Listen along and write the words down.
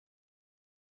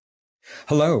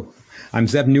Hello, I'm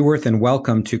Zeb Newworth, and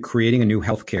welcome to Creating a New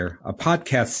Healthcare, a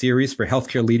podcast series for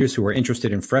healthcare leaders who are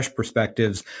interested in fresh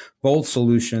perspectives, bold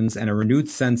solutions, and a renewed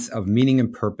sense of meaning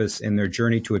and purpose in their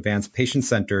journey to advance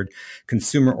patient-centered,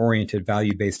 consumer-oriented,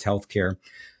 value-based healthcare.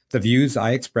 The views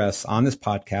I express on this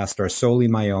podcast are solely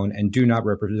my own and do not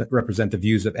represent the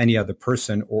views of any other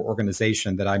person or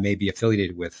organization that I may be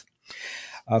affiliated with.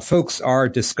 Folks, our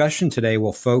discussion today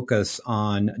will focus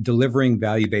on delivering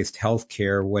value-based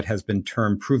healthcare, what has been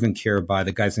termed proven care by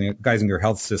the Geisinger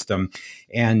Health System.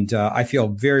 And I feel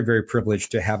very, very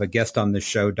privileged to have a guest on this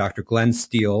show, Dr. Glenn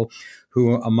Steele,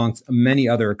 who, amongst many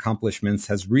other accomplishments,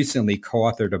 has recently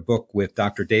co-authored a book with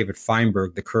Dr. David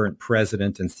Feinberg, the current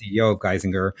president and CEO of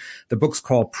Geisinger. The book's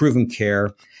called Proven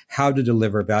Care: How to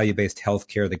Deliver Value-Based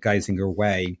Healthcare the Geisinger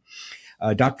Way.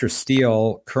 Dr.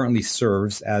 Steele currently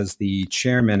serves as the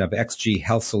chairman of XG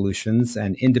Health Solutions,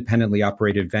 an independently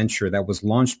operated venture that was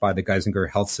launched by the Geisinger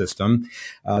Health System.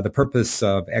 The purpose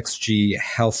of XG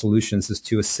Health Solutions is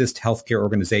to assist healthcare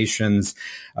organizations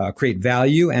create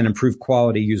value and improve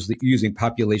quality using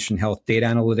population health data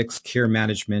analytics, care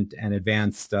management, and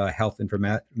advanced health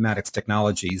informatics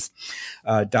technologies.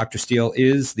 Dr. Steele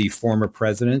is the former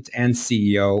president and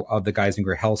CEO of the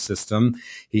Geisinger Health System.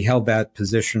 He held that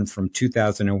position from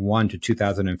 2001 to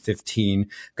 2015.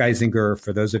 Geisinger,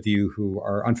 for those of you who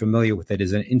are unfamiliar with it,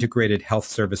 is an integrated health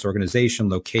service organization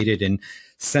located in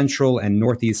central and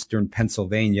northeastern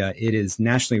Pennsylvania. It is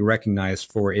nationally recognized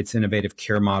for its innovative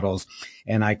care models,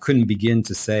 and I couldn't begin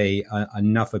to say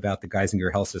enough about the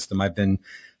Geisinger Health System. I've been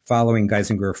following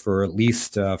Geisinger for at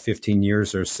least 15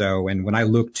 years or so, and when I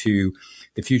look to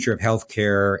the future of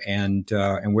healthcare and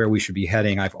where we should be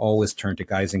heading, I've always turned to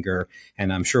Geisinger,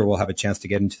 and I'm sure we'll have a chance to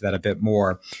get into that a bit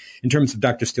more. In terms of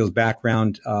Dr. Steele's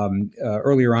background,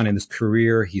 earlier on in his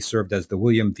career, he served as the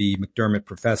William V. McDermott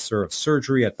Professor of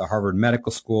Surgery at the Harvard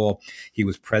Medical School. He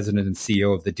was president and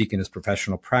CEO of the Deaconess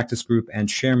Professional Practice Group and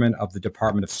chairman of the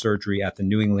Department of Surgery at the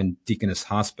New England Deaconess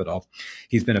Hospital.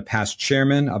 He's been a past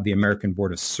chairman of the American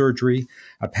Board of Surgery,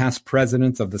 a past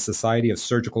president of the Society of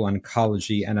Surgical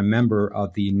Oncology, and a member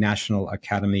of the National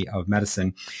Academy of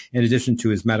Medicine. In addition to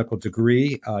his medical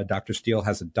degree, Dr. Steele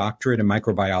has a doctorate in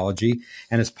microbiology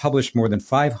and has published more than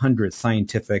 500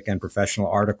 scientific and professional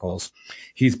articles.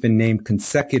 He's been named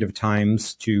consecutive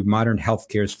times to Modern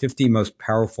Healthcare's 50 Most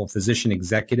Powerful Physician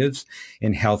Executives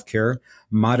in Healthcare,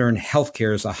 Modern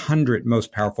Healthcare's 100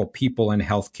 Most Powerful People in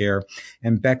Healthcare,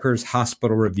 and Becker's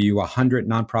Hospital Review, 100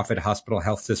 Nonprofit Hospital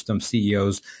Health System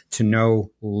CEOs to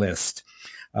Know list.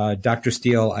 Dr.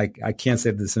 Steele, I can't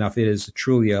say this enough. It is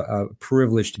truly a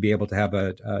privilege to be able to have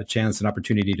a chance and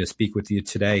opportunity to speak with you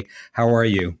today. How are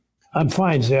you? I'm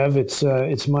fine, Zev.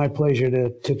 It's my pleasure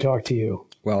to talk to you.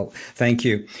 Well, thank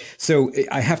you. So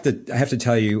I have to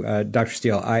tell you, Dr.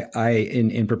 Steele,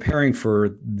 in preparing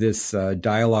for this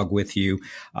dialogue with you,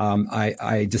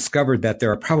 I discovered that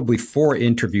there are probably 4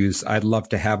 interviews I'd love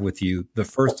to have with you. The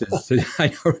first is,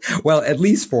 at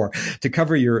least 4, to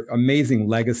cover your amazing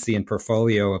legacy and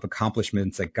portfolio of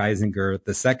accomplishments at Geisinger.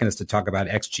 The second is to talk about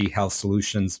XG Health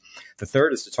Solutions. The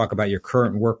third is to talk about your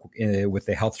current work with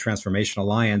the Health Transformation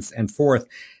Alliance. And fourth,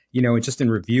 just in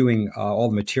reviewing all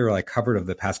the material I covered over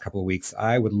the past couple of weeks,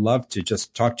 I would love to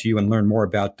just talk to you and learn more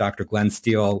about Dr. Glenn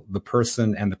Steele, the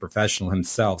person and the professional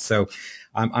himself. So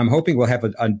I'm hoping we'll have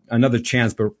another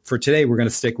chance. But for today, we're going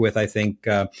to stick with, I think,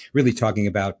 really talking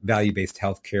about value-based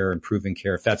healthcare and proven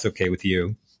care, if that's okay with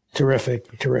you. Terrific.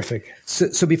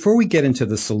 So before we get into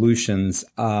the solutions,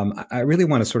 I really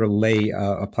want to sort of lay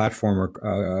a platform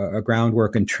or a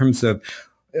groundwork in terms of,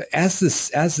 as the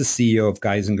CEO of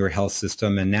Geisinger Health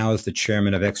System and now as the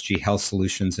chairman of XG Health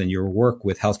Solutions and your work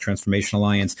with Health Transformation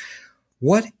Alliance,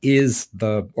 what are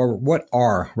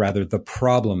the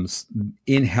problems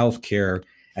in healthcare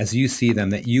as you see them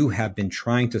that you have been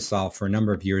trying to solve for a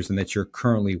number of years and that you're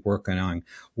currently working on?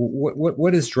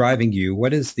 What is driving you?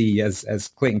 What is as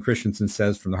Clayton Christensen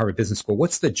says from the Harvard Business School,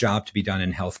 what's the job to be done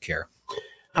in healthcare?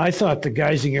 I thought the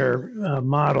Geisinger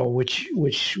model, which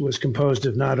was composed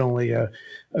of not only a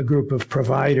group of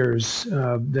providers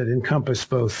that encompass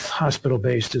both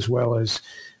hospital-based as well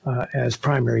as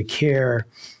primary care,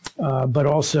 but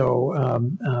also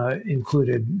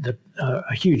included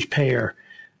a huge payer.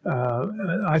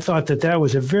 I thought that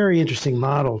was a very interesting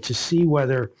model to see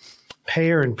whether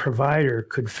payer and provider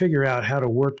could figure out how to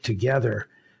work together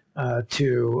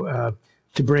to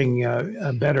bring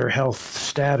a better health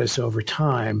status over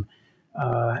time.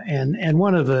 And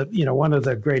one of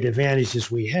the great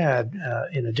advantages we had,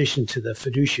 in addition to the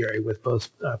fiduciary with both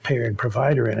payer and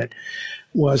provider in it,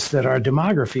 was that our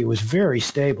demography was very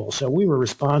stable. So we were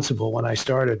responsible when I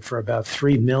started for about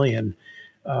 3 million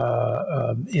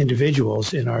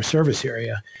individuals in our service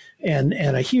area. And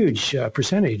a huge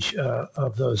percentage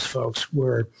of those folks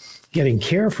were getting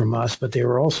care from us, but they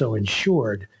were also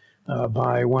insured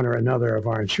by one or another of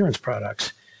our insurance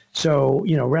products. So,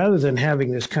 rather than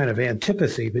having this kind of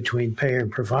antipathy between payer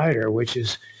and provider, which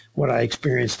is what I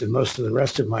experienced in most of the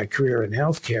rest of my career in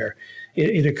healthcare,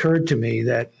 it occurred to me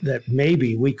that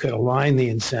maybe we could align the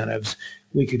incentives.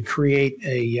 We could create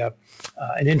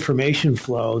an information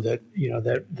flow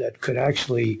that could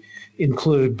actually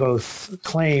include both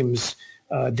claims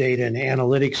data and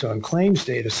analytics on claims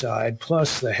data side,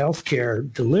 plus the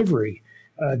healthcare delivery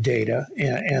data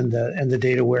and the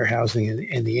data warehousing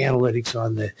and the analytics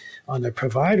on the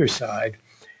provider side,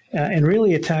 and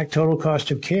really attack total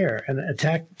cost of care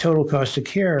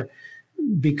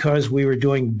because we were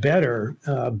doing better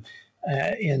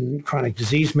in chronic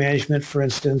disease management, for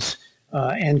instance,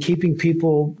 and keeping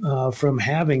people from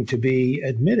having to be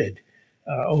admitted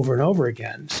over and over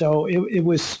again. So it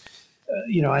was.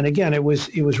 And again, it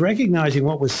was recognizing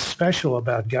what was special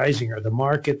about Geisinger, the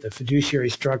market, the fiduciary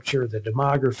structure, the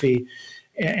demography,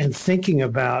 and thinking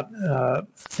about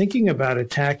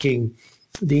attacking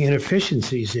the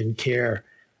inefficiencies in care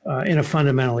in a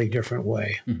fundamentally different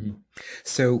way. Mm-hmm.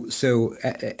 So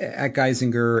at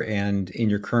Geisinger and in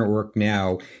your current work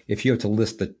now, if you have to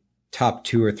list the top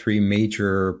 2 or 3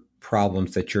 major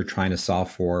problems that you're trying to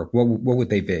solve for, what would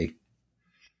they be?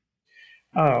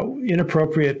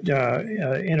 Inappropriate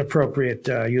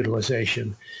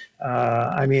utilization.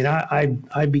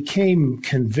 I became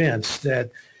convinced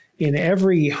that in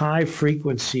every high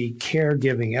frequency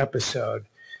caregiving episode,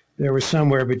 there was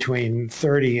somewhere between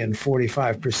 30 and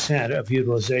 45% of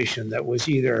utilization that was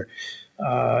either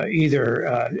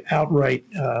outright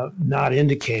not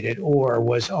indicated or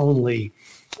was only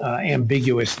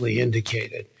ambiguously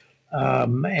indicated.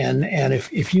 And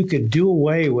if you could do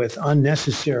away with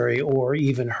unnecessary or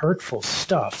even hurtful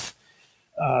stuff,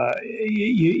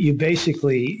 you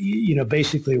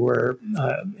basically were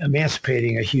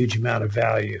emancipating a huge amount of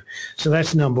value. So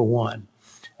that's number one.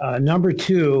 Number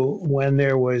two, when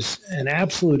there was an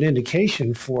absolute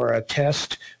indication for a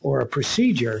test or a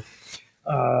procedure,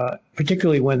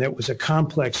 particularly when it was a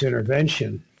complex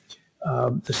intervention,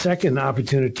 the second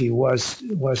opportunity was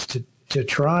to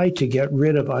try to get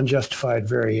rid of unjustified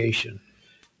variation,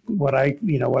 what I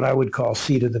would call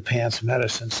seat of the pants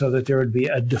medicine, so that there would be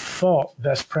a default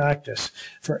best practice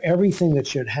for everything that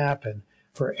should happen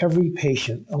for every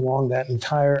patient along that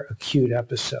entire acute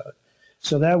episode.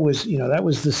 So that was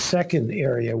the second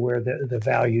area where the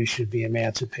value should be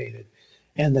emancipated.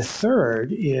 And the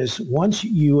third is once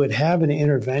you would have an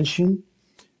intervention,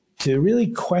 to really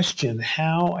question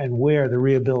how and where the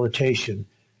rehabilitation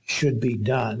should be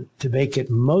done to make it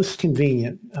most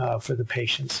convenient for the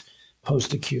patients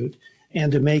post-acute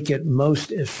and to make it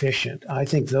most efficient. I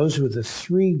think those were the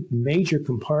 3 major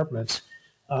compartments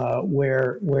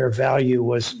where value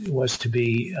was to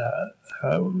be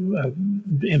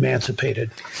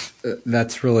emancipated.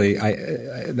 That's really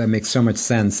that makes so much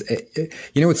sense.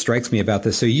 What strikes me about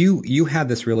this? So you had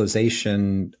this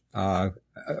realization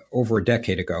over a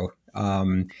decade ago.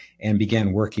 And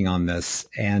began working on this.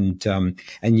 And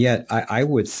yet I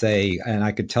would say, and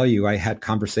I could tell you, I had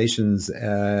conversations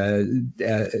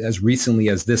as recently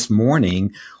as this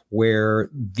morning where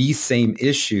these same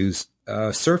issues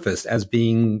surfaced as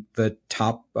being the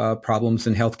top problems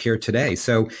in healthcare today.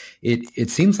 So it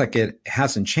seems like it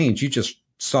hasn't changed. You just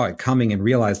saw it coming and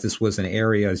realized this was an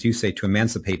area, as you say, to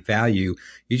emancipate value.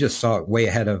 You just saw it way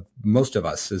ahead of most of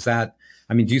us. Is that?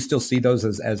 I mean, do you still see those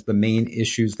as the main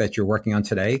issues that you're working on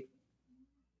today?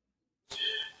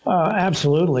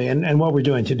 Absolutely. And what we're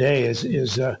doing today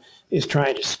is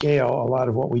trying to scale a lot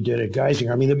of what we did at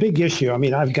Geisinger. I mean, the big issue,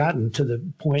 I've gotten to the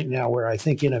point now where I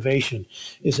think innovation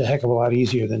is a heck of a lot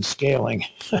easier than scaling.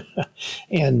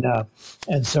 and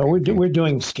so we're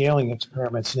doing scaling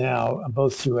experiments now,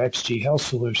 both through XG Health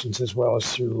Solutions as well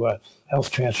as through Health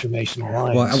Transformation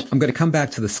Alliance. Well, I'm going to come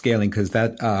back to the scaling because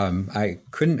that I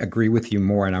couldn't agree with you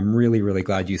more. And I'm really, really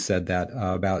glad you said that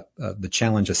about the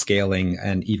challenge of scaling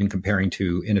and even comparing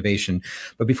to innovation.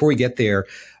 But before we get there,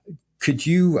 could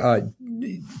you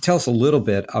tell us a little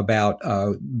bit about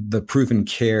the proven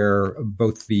care,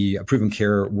 both the proven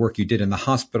care work you did in the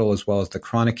hospital as well as the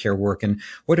chronic care work, and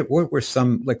what were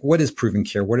some, like, what is proven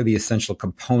care? What are the essential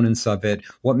components of it?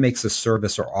 What makes a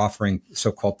service or offering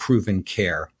so-called proven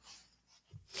care?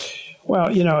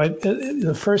 Well,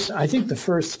 the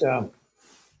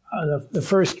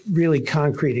first really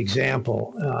concrete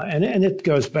example, and it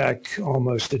goes back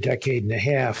almost a decade and a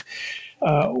half,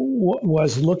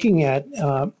 was looking at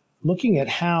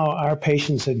how our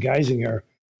patients at Geisinger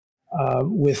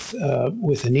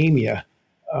with anemia,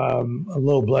 a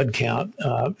low blood count,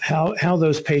 how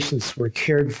those patients were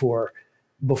cared for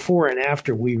before and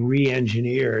after we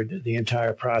re-engineered the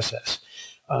entire process.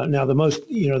 Now, the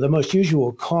most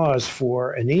usual cause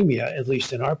for anemia, at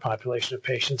least in our population of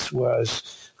patients,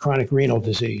 was chronic renal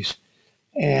disease.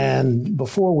 And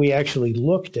before we actually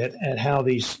looked at how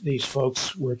these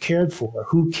folks were cared for,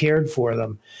 who cared for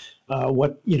them,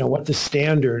 what the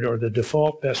standard or the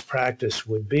default best practice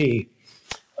would be,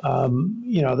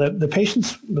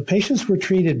 the patients were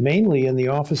treated mainly in the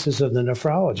offices of the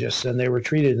nephrologists, and they were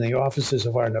treated in the offices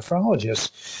of our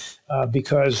nephrologists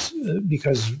because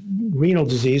renal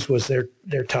disease was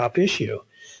their top issue.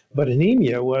 But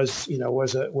anemia was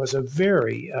a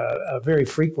very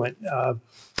frequent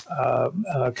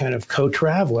kind of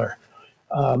co-traveler,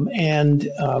 and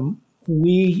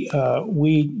we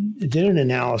did an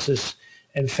analysis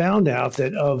and found out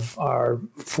that of our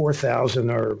 4,000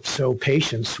 or so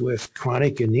patients with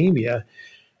chronic anemia,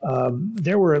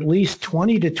 there were at least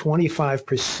 20 to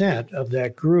 25% of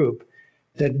that group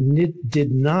that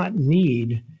did not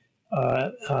need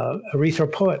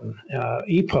erythropoietin.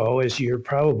 EPO, as you're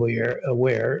probably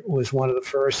aware, was one of the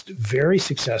first very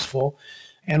successful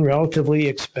and relatively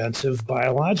expensive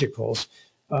biologicals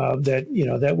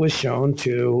that was shown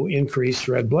to increase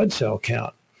red blood cell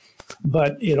count.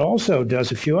 But it also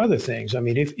does a few other things. I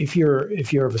mean, if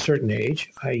you're of a certain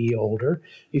age, i.e., older,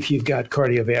 if you've got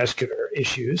cardiovascular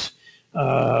issues,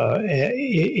 if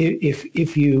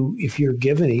you're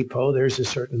given EPO, there's a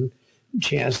certain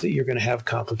chance that you're going to have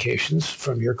complications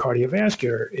from your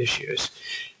cardiovascular issues.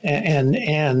 And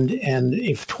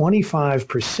if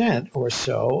 25% or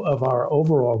so of our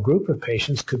overall group of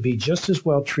patients could be just as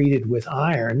well treated with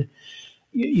iron,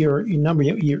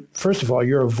 first of all,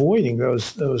 you're avoiding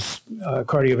those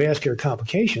cardiovascular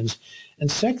complications,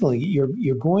 and secondly,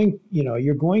 you're going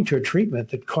to a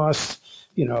treatment that costs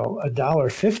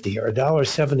 $1.50 or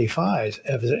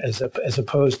 $1.75 as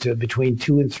opposed to between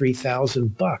 $2,000 and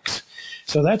 $3,000.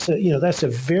 So that's a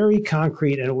very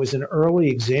concrete, and it was an early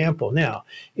example. Now,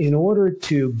 in order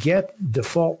to get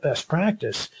default best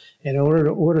practice, in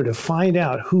order to find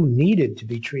out who needed to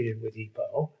be treated with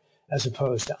EPO as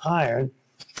opposed to iron,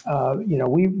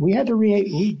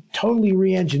 we totally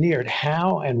re-engineered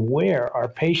how and where our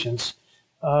patients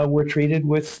were treated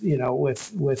with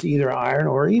either iron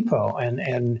or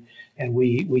EPO, and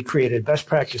we created best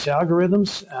practice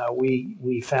algorithms.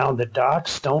 We found that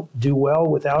docs don't do well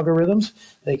with algorithms.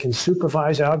 They can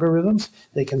supervise algorithms.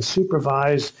 They can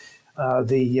supervise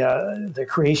the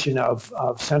creation of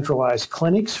centralized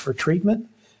clinics for treatment.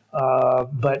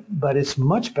 But it's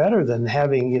much better than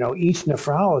having each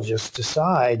nephrologist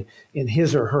decide in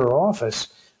his or her office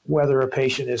whether a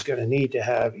patient is going to need to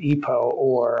have EPO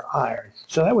or iron.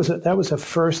 So that was a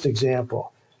first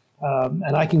example,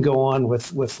 and I can go on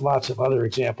with lots of other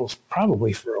examples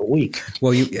probably for a week.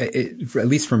 Well, at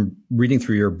least from reading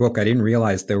through your book, I didn't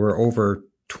realize there were over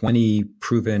 20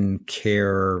 proven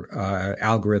care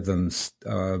algorithms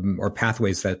or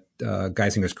pathways that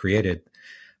Geisinger's created.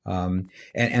 And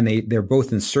they're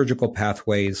both in surgical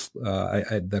pathways.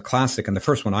 The classic, and the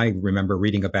first one I remember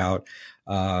reading about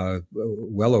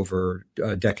well over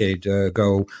a decade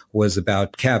ago, was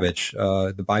about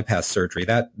CABG, the bypass surgery.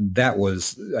 That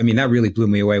really blew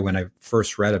me away when I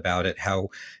first read about it, how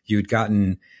you'd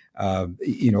gotten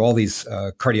all these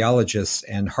cardiologists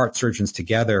and heart surgeons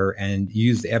together and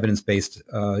used evidence-based,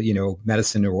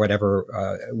 medicine or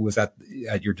whatever was at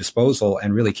your disposal,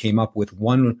 and really came up with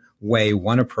one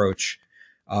approach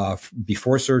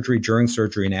before surgery, during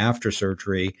surgery, and after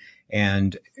surgery.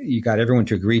 And you got everyone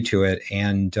to agree to it.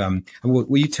 And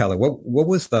will you tell it, what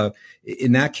was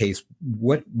in that case,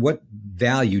 what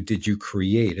value did you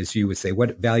create, as you would say?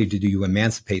 What value did you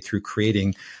emancipate through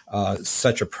creating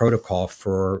such a protocol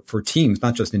for teams,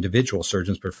 not just individual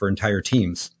surgeons, but for entire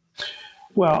teams?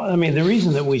 Well, I mean, the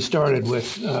reason that we started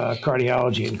with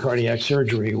cardiology and cardiac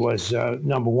surgery was,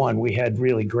 number one, we had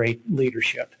really great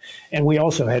leadership, and we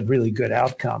also had really good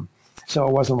outcome. So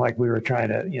it wasn't like we were trying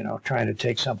to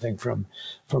take something from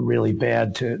really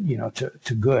bad to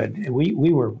good. And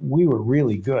we were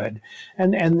really good,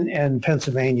 and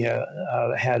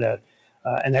Pennsylvania had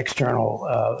an external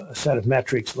set of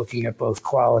metrics looking at both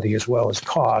quality as well as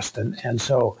cost, and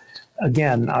so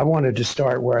again, I wanted to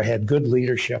start where I had good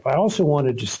leadership. I also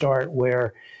wanted to start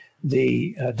where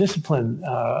the discipline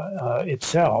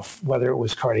itself, whether it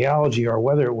was cardiology or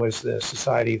whether it was the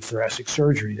Society of Thoracic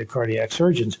Surgery, the cardiac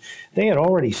surgeons, they had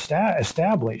already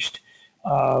established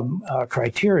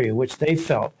criteria which they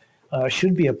felt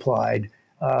should be applied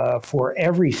for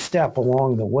every step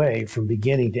along the way from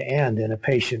beginning to end in a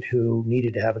patient who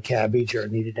needed to have a CABG or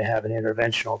needed to have an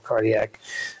interventional cardiac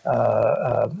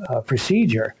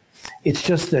procedure. It's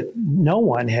just that no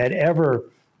one had ever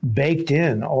baked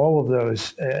in all of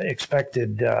those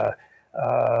expected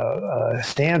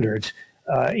standards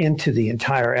into the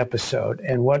entire episode.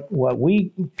 And what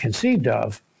we conceived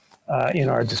of in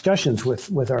our discussions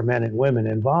with our men and women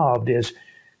involved is,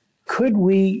 could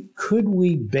we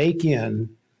bake in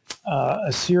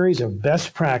a series of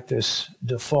best practice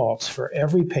defaults for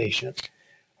every patient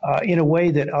in a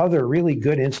way that other really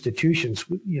good institutions,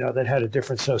 that had a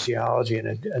different sociology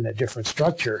and a different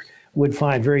structure, would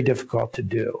find very difficult to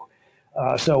do.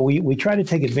 So we try to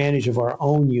take advantage of our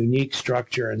own unique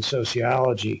structure and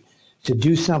sociology to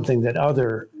do something that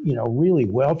other, really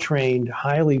well-trained,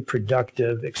 highly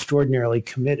productive, extraordinarily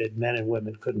committed men and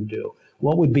women couldn't do.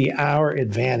 What would be our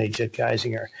advantage at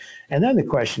Geisinger? And then the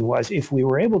question was, if we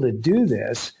were able to do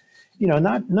this,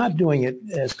 not doing it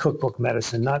as cookbook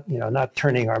medicine, not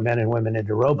turning our men and women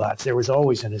into robots. There was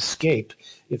always an escape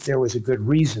if there was a good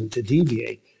reason to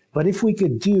deviate. But if we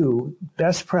could do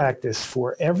best practice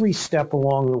for every step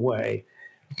along the way,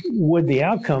 would the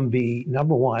outcome be,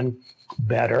 number one,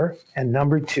 better, and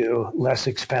number two, less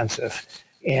expensive?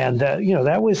 And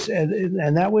that was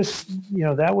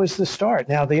the start.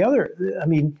 Now the other,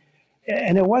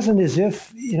 and it wasn't as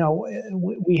if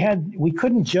we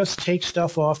couldn't just take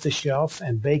stuff off the shelf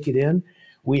and bake it in.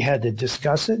 We had to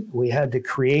discuss it. We had to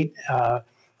create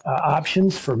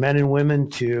options for men and women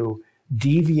to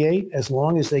deviate as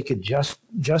long as they could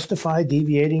justify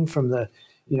deviating from the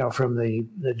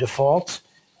defaults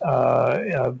in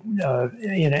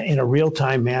a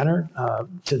real-time manner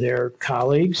to their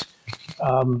colleagues.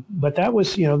 But that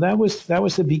was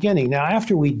the beginning. Now,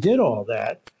 after we did all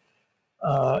that,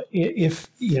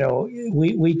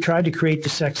 we tried to create the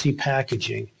sexy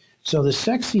packaging. So the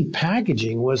sexy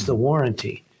packaging was the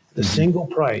warranty, the single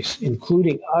price,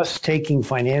 including us taking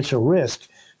financial risk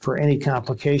for any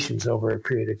complications over a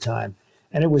period of time.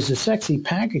 And it was the sexy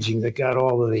packaging that got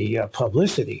all of the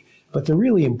publicity. But the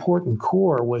really important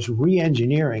core was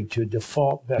re-engineering to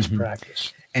default best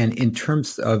practice. And in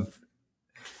terms of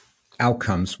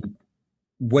outcomes,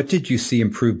 what did you see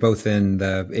improve both in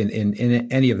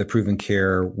any of the proven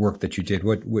care work that you did?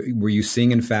 What were you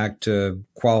seeing, in fact,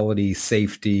 quality,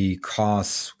 safety,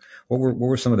 costs? What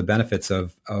were some of the benefits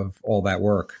of all that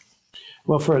work?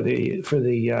 Well, for the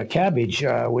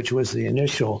CABG, which was the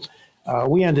initial,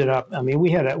 we ended up.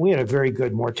 We had a very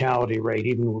good mortality rate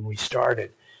even when we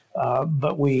started.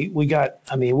 But we got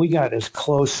as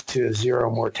close to zero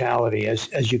mortality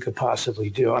as you could possibly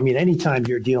do. Anytime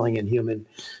you're dealing in human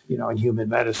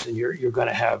medicine, you're going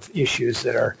to have issues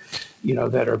that are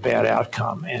bad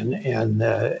outcome.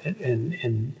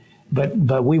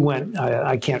 But we went.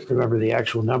 I can't remember the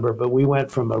actual number, but we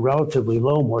went from a relatively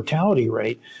low mortality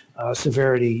rate,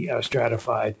 severity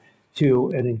stratified, to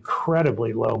an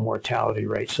incredibly low mortality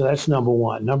rate. So that's number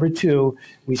one. Number two,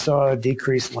 we saw a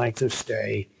decreased length of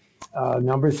stay.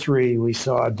 Number three, we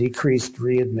saw decreased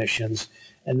readmissions.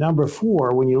 And number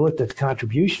four, when you looked at the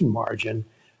contribution margin,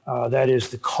 that is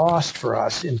the cost for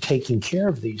us in taking care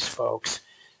of these folks,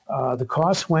 the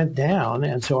costs went down,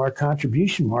 and so our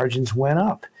contribution margins went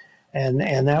up. And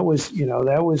that was,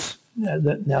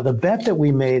 now the bet that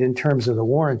we made in terms of the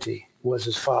warranty was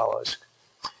as follows.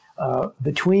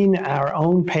 Between our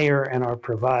own payer and our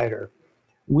provider,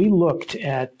 we looked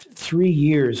at 3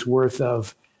 years worth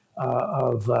of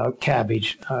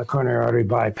CABG, coronary artery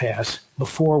bypass,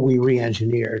 before we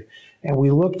re-engineered. And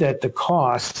we looked at the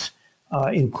costs,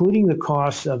 including the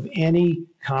costs of any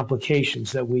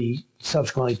complications that we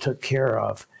subsequently took care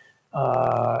of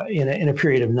in a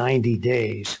period of 90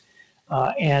 days.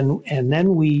 And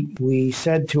then we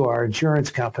said to our insurance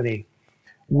company,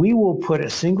 we will put a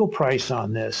single price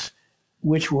on this,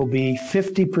 which will be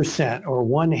 50% or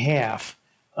one half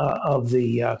of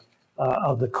the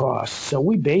cost. So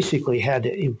we basically had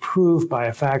to improve by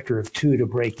a factor of 2 to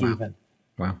break even.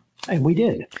 Wow. And we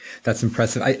did. That's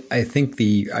impressive. I think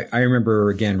I remember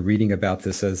again reading about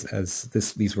this as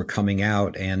these were coming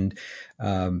out and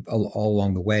all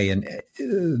along the way. And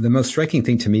the most striking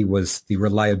thing to me was the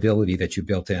reliability that you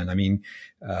built in.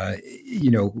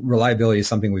 Reliability is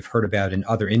something we've heard about in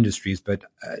other industries, but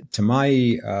to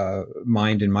my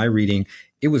mind and my reading,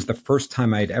 it was the first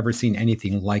time I'd ever seen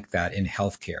anything like that in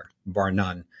healthcare, bar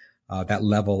none. That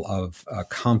level of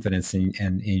confidence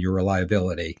in your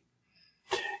reliability.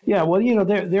 Yeah, well,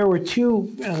 there were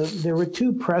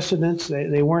two precedents.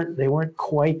 They weren't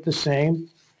quite the same,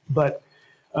 but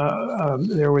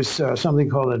there was something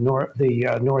called the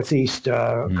Northeast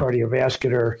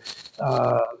Cardiovascular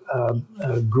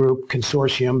Group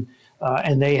Consortium,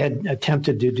 and they had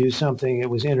attempted to do something. It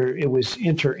was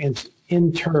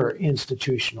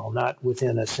interinstitutional, not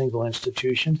within a single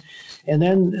institution. And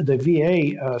then the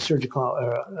VA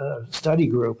surgical study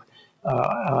group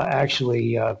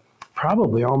actually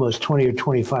probably almost 20 or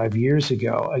 25 years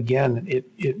ago. Again,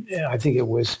 I think it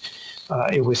was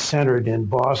centered in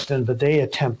Boston, but they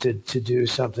attempted to do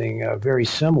something very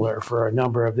similar for a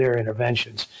number of their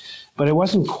interventions. But it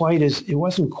wasn't quite as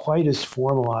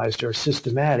formalized or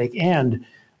systematic, and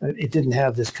it didn't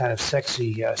have this kind of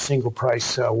sexy single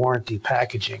price warranty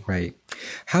packaging. Right.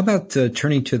 How about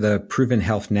turning to the Proven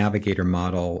Health Navigator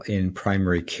model in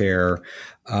primary care?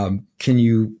 Can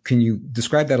you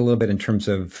describe that a little bit in terms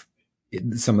of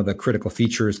some of the critical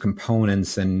features,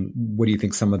 components, and what do you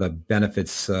think some of the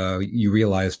benefits you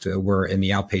realized were in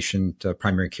the outpatient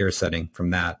primary care setting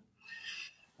from that?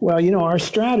 Well, our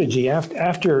strategy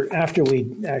after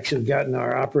we'd actually gotten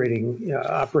our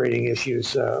operating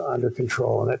issues under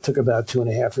control, and that took about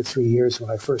 2.5 or 3 years when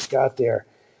I first got there.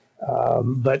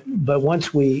 But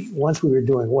once we were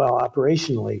doing well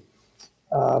operationally,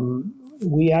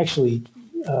 we actually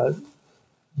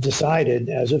decided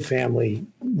as a family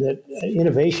that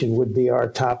innovation would be our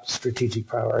top strategic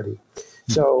priority.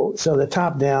 So the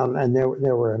top down, and there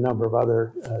were a number of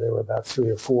other, there were about 3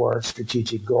 or 4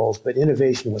 strategic goals, but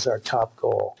innovation was our top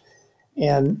goal.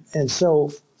 And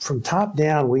so from top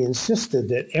down, we insisted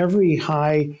that every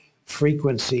high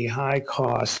frequency, high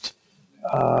cost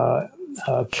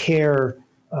care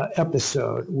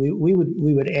episode,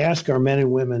 we would ask our men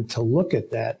and women to look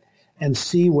at that and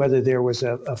see whether there was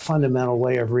a fundamental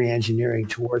way of reengineering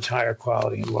towards higher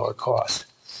quality and lower cost.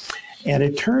 And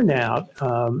it turned out,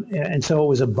 and so it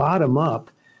was a bottom-up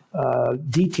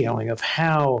detailing of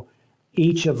how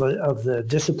each of the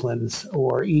disciplines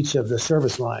or each of the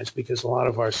service lines, because a lot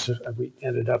of we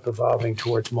ended up evolving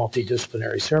towards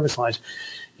multidisciplinary service lines,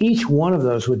 each one of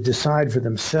those would decide for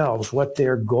themselves what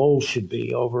their goal should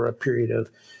be over a period of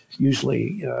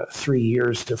usually 3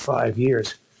 years to 5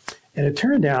 years. And it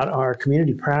turned out our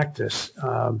community practice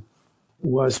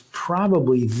was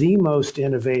probably the most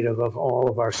innovative of all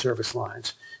of our service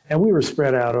lines. And we were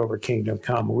spread out over Kingdom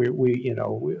Come.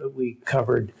 We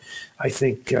covered, I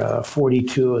think,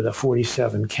 42 of the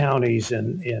 47 counties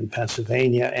in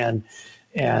Pennsylvania, and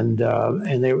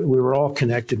we were all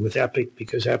connected with Epic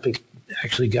because Epic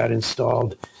actually got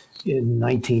installed in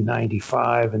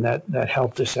 1995, and that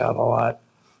helped us out a lot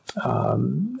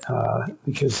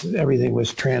because everything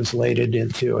was translated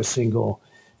into a single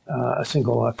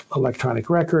electronic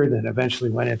record, and eventually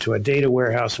went into a data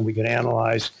warehouse, and we could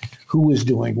analyze who was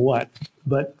doing what.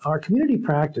 But our community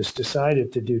practice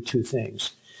decided to do 2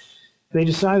 things. They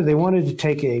decided they wanted to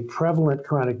take a prevalent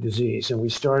chronic disease, and we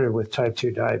started with type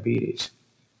 2 diabetes.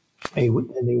 And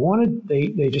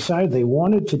they decided they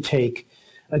wanted to take,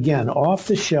 again,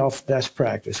 off-the-shelf best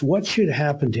practice. What should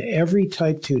happen to every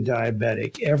type 2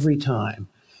 diabetic every time?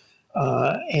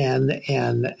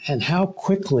 And how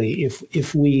quickly,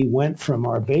 if we went from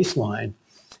our baseline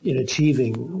in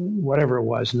achieving whatever it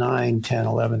was, 9, 10,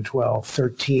 11, 12,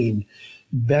 13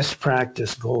 best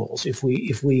practice goals, if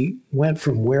we went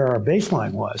from where our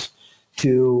baseline was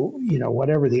to,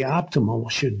 whatever the optimal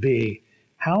should be,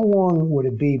 how long would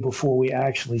it be before we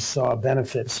actually saw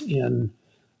benefits in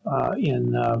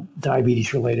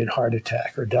diabetes-related heart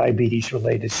attack, or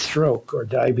diabetes-related stroke, or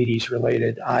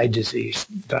diabetes-related eye disease,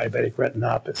 diabetic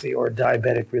retinopathy, or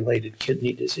diabetic-related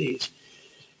kidney disease?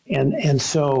 And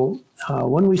so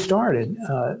when we started,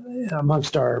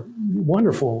 amongst our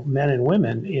wonderful men and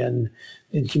women in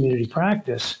community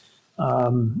practice,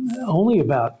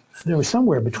 there was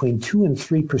somewhere between 2 and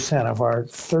 3% of our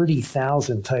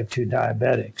 30,000 type 2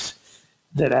 diabetics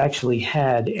that actually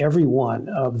had every one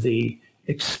of the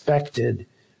expected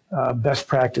best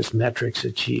practice metrics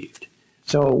achieved.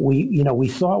 So we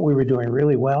thought we were doing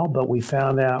really well, but we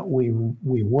found out we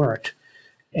weren't.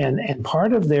 And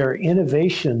part of their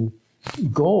innovation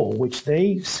goal, which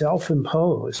they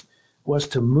self-imposed, was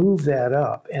to move that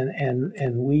up.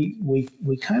 And we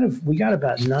got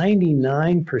about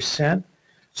 99%,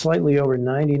 slightly over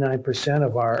 99%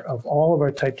 of all of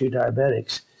our type 2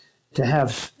 diabetics to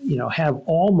have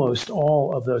almost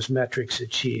all of those metrics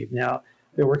achieved. Now,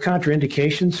 there were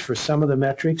contraindications for some of the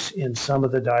metrics in some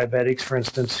of the diabetics, for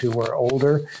instance, who were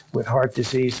older with heart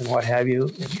disease and what have you,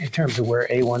 in terms of where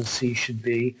A1C should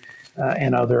be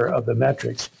and other of the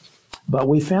metrics. But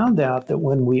we found out that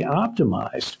when we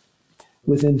optimized,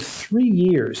 within 3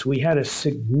 years, we had a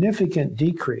significant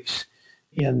decrease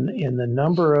in the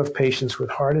number of patients with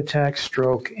heart attack,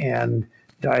 stroke, and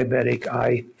diabetic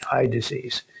eye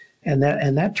disease. And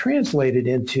that translated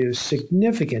into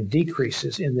significant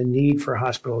decreases in the need for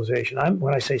hospitalization.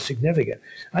 When I say significant,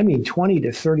 I mean 20 to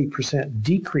 30%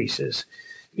 decreases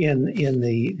in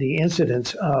the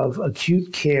incidence of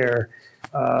acute care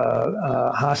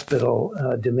hospital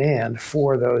demand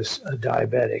for those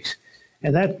diabetics.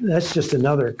 And that's just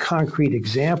another concrete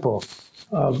example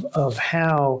of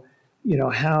how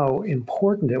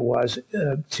important it was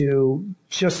to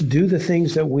just do the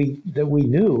things that we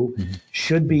knew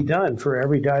should be done for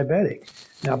every diabetic.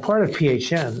 Now, part of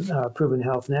PHN, Proven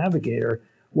Health Navigator,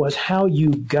 was how you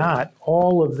got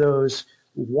all of those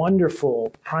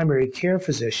wonderful primary care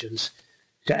physicians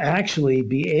to actually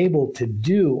be able to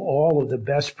do all of the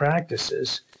best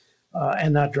practices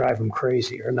and not drive them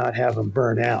crazy or not have them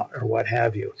burn out or what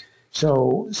have you.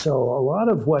 So a lot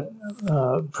of what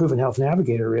Proven Health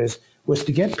Navigator was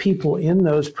to get people in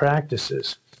those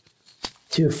practices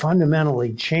to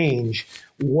fundamentally change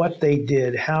what they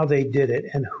did, how they did it,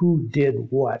 and who did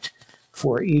what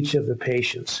for each of the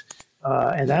patients.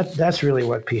 And that's really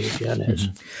what PHN is.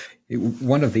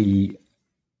 One of the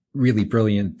really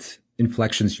brilliant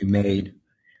inflections you made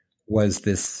was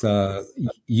this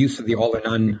use of the all or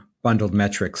none bundled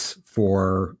metrics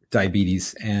for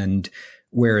diabetes. And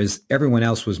whereas everyone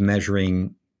else was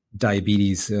measuring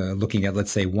diabetes, looking at,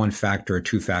 let's say, one factor or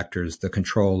two factors, the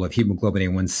control of hemoglobin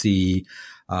A1C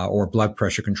or blood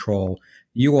pressure control,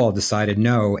 you all decided,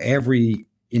 no, every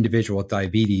individual with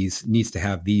diabetes needs to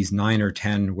have these 9 or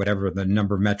 10, whatever the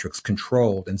number of metrics,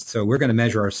 controlled. And so we're going to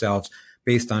measure ourselves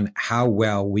based on how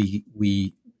well we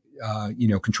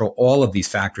control all of these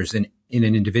factors in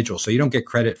an individual. So you don't get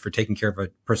credit for taking care of a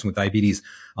person with diabetes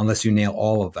unless you nail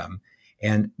all of them.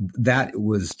 And that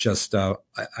was just,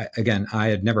 again, I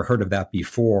had never heard of that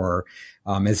before.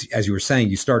 As you were saying,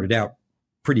 you started out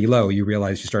pretty low. You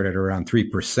realized you started around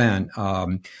 3%,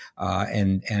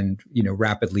 and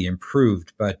rapidly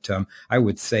improved. But I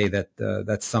would say that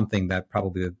that's something that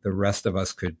probably the rest of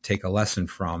us could take a lesson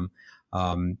from.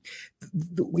 One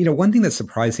thing that's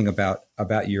surprising about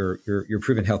your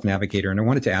Proven Health Navigator, and I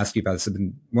wanted to ask you about this, I've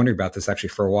been wondering about this actually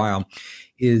for a while,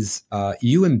 is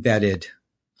you embedded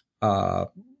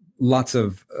lots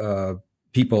of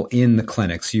people in the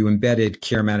clinics. You embedded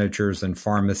care managers and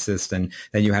pharmacists, and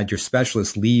then you had your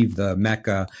specialists leave the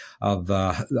mecca of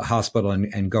the hospital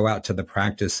and go out to the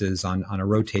practices on a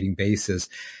rotating basis.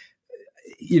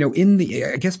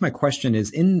 I guess my question is,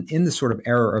 in the sort of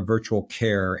era of virtual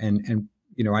care, and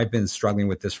I've been struggling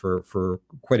with this for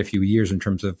quite a few years in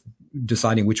terms of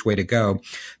deciding which way to go.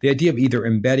 The idea of either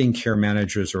embedding care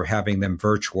managers or having them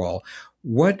virtual.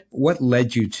 What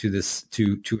led you to this,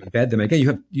 to embed them?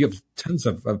 Again, you have tons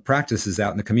of practices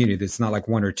out in the community. It's not like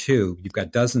one or two. You've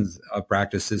got dozens of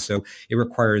practices, so it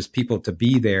requires people to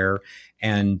be there.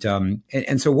 And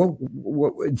so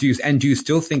what do you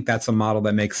still think that's a model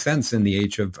that makes sense in the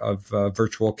age of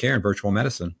virtual care and virtual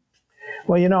medicine?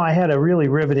 Well, I had a really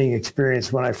riveting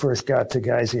experience when I first got to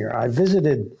Geisinger. I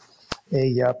visited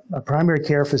a primary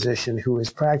care physician who was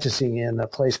practicing in a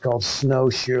place called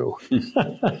Snowshoe.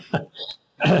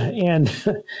 and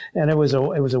it was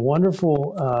a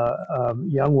wonderful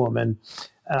young woman,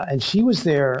 and she was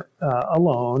there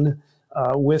alone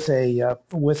with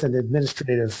an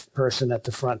administrative person at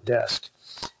the front desk.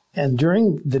 And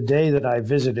during the day that I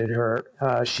visited her,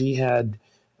 she had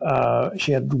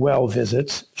well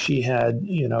visits. She had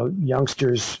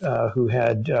youngsters who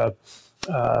had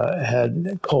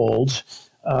colds,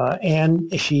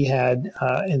 and she had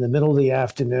in the middle of the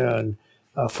afternoon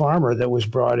a farmer that was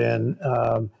brought in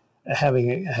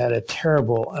having had a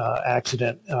terrible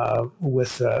accident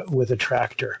with a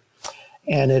tractor.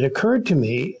 And it occurred to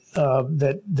me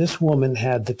that this woman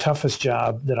had the toughest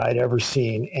job that I'd ever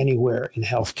seen anywhere in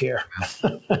healthcare.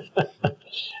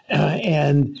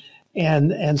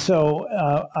 And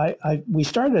so we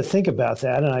started to think about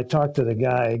that, and I talked to a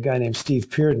guy named Steve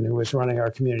Pearden, who was running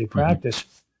our community practice,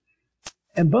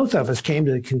 and both of us came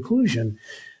to the conclusion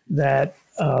that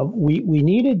we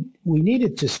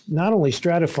needed to not only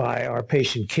stratify our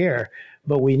patient care,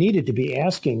 but we needed to be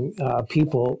asking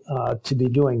people to be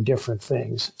doing different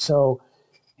things. So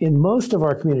in most of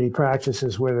our community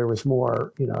practices where there was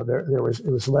more,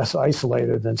 it was less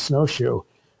isolated than Snowshoe,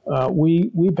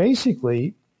 we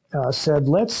basically said,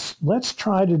 let's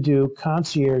try to do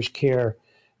concierge care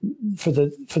for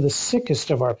the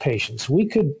sickest of our patients. We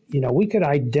could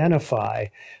identify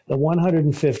the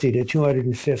 150 to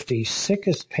 250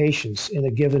 sickest patients in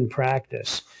a given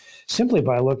practice simply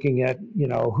by looking at,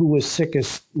 who was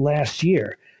sickest last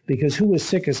year, because who was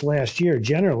sickest last year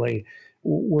generally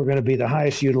were going to be the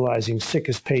highest utilizing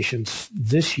sickest patients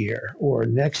this year or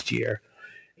next year.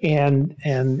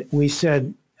 And we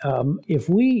said, if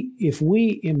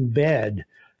we embed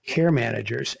care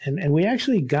managers, and we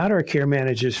actually got our care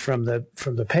managers from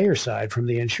the payer side, from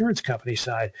the insurance company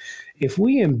side, if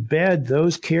we embed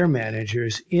those care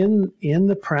managers in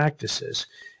the practices,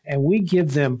 and we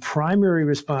give them primary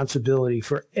responsibility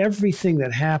for everything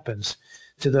that happens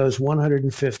to those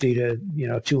 150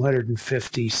 to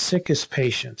 250 sickest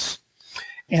patients,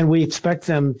 and we expect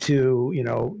them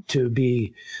to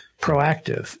be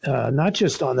proactive, not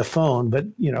just on the phone, but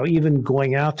even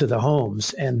going out to the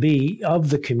homes and be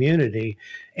of the community,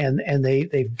 and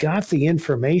they've got the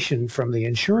information from the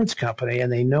insurance company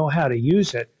and they know how to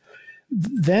use it.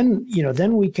 Then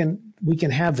we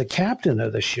can have the captain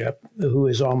of the ship, who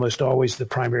is almost always the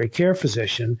primary care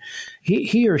physician.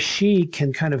 He or she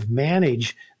can kind of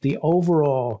manage the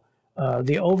overall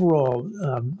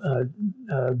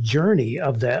journey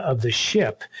of the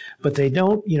ship, but they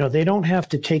don't have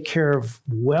to take care of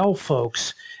well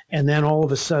folks and then all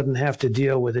of a sudden have to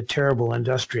deal with a terrible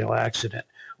industrial accident,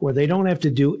 or they don't have to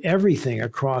do everything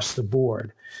across the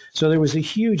board. So there was a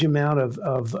huge amount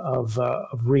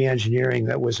of re-engineering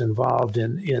that was involved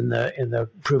in the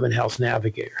Proven Health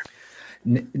Navigator.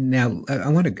 Now, I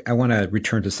want to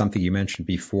return to something you mentioned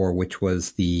before, which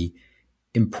was the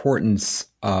importance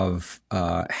of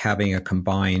having a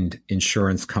combined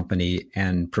insurance company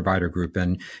and provider group.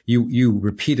 And you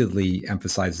repeatedly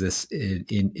emphasize this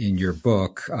in your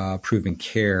book, Proven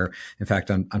Care. In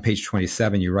fact, on page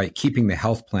 27, you write, keeping the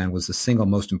health plan was the single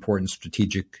most important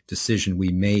strategic decision we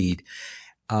made.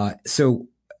 So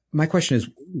my question is,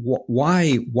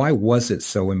 why was it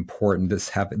so important,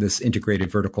 this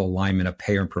integrated vertical alignment of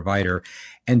payer and provider?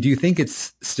 And do you think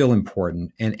it's still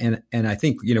important? And I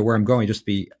think, where I'm going, just to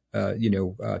be,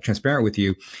 transparent with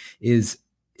you, is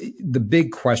the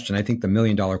big question. I think the $1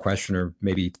 million question, or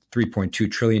maybe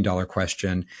 $3.2 trillion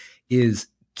question, is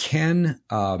can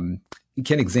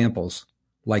examples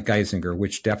like Geisinger,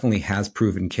 which definitely has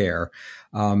proven care,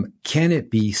 can it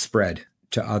be spread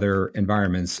to other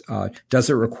environments? Does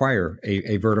it require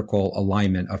a vertical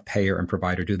alignment of payer and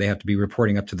provider? Do they have to be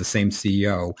reporting up to the same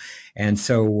CEO? And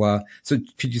so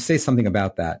could you say something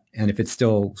about that? And if it's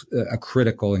still a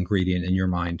critical ingredient in your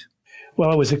mind?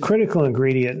 Well, it was a critical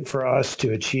ingredient for us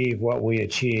to achieve what we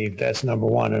achieved. That's number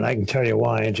one, and I can tell you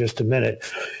why in just a minute.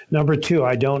 Number two,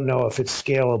 I don't know if it's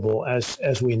scalable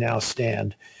as we now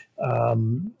stand.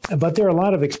 But there are a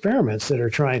lot of experiments that are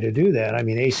trying to do that. I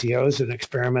mean, ACO is an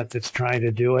experiment that's trying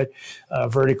to do it.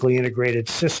 Vertically integrated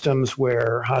systems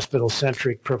where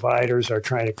hospital-centric providers are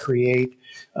trying to create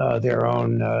their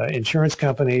own insurance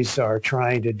companies are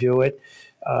trying to do it.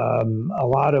 A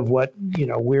lot of what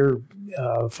we're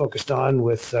focused on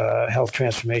with Health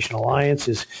Transformation Alliance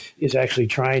is actually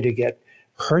trying to get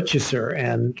purchaser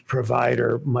and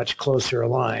provider much closer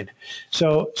aligned.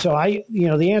 So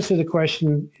the answer to the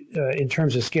question in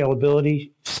terms of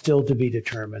scalability, still to be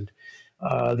determined.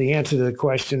 The answer to the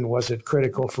question, was it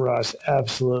critical for us?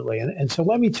 Absolutely. And so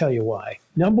let me tell you why.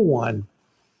 Number one,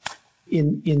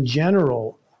 in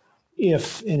general,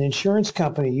 if an insurance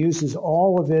company uses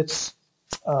all of its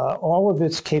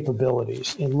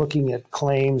capabilities in looking at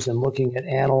claims and looking at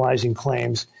analyzing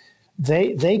claims,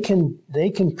 they can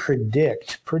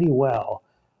predict pretty well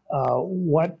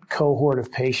what cohort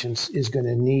of patients is going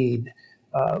to need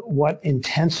what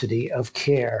intensity of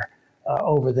care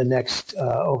over the next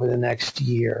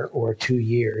year or 2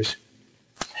 years,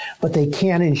 but they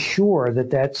can't ensure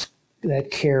that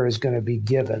care is going to be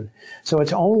given. So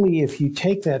it's only if you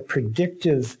take that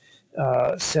predictive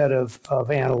set of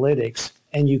analytics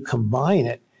and you combine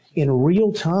it in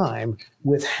real time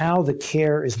with how the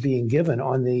care is being given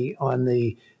on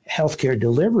the healthcare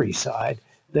delivery side,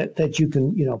 that you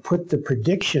can put the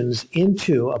predictions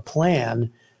into a plan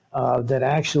that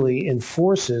actually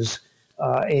enforces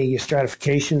a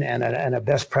stratification and a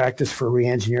best practice for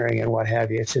reengineering and what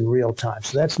have you. It's in real time.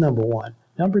 So that's number one.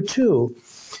 Number two,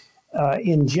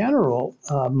 in general,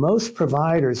 most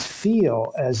providers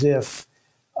feel as if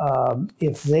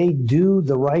they do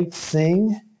the right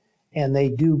thing and they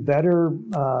do better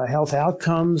health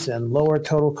outcomes and lower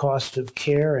total cost of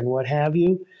care and what have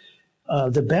you,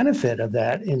 the benefit of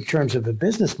that in terms of a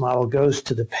business model goes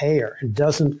to the payer and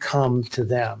doesn't come to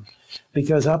them.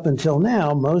 Because up until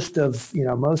now, most of the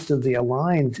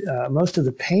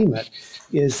payment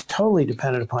is totally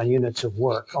dependent upon units of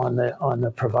work on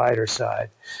the provider side.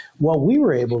 What we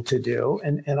were able to do,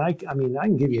 and I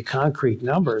can give you concrete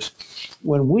numbers,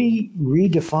 when we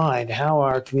redefined how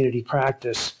our community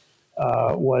practice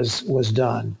was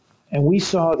done, and we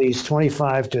saw these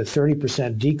 25 to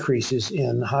 30% decreases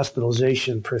in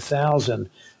hospitalization per thousand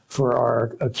for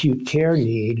our acute care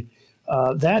need.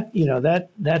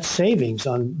 that savings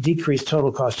on decreased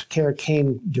total cost of care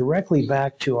came directly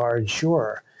back to our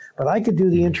insurer. But I could do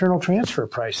the internal transfer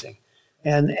pricing.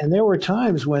 And there were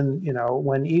times when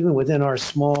even within our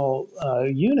small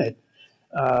unit,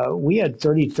 we had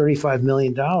 $35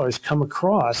 million come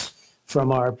across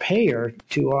from our payer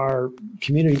to our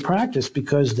community practice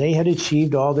because they had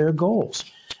achieved all their goals.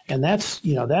 And that's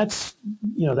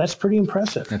pretty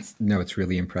impressive. It's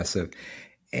really impressive.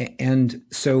 And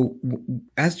so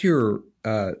as you're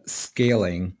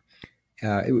scaling,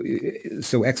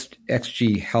 so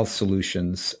XG Health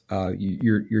Solutions,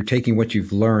 you're taking what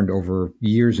you've learned over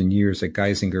years and years at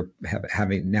Geisinger,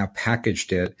 having now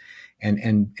packaged it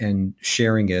and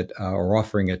sharing it or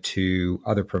offering it to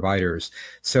other providers.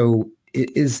 So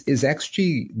is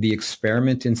XG the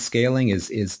experiment in scaling?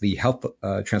 Is the Health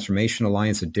Transformation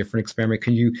Alliance a different experiment?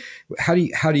 How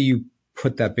do you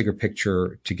put that bigger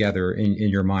picture together in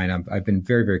your mind? I've been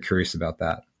very, very curious about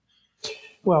that.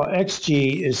 Well,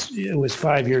 XG was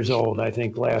 5 years old, I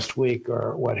think, last week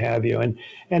or what have you, and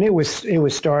it was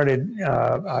started.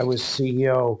 I was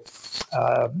CEO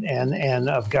and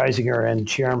of Geisinger and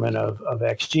chairman of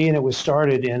XG, and it was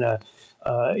started in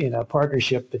a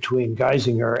partnership between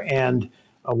Geisinger and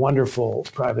a wonderful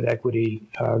private equity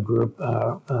group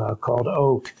called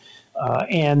Oak,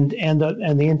 and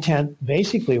the intent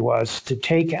basically was to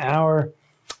take our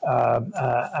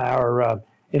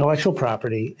intellectual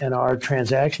property and our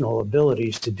transactional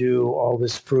abilities to do all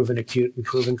this proven acute and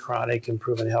proven chronic and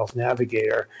proven health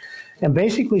navigator, and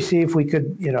basically see if we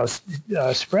could,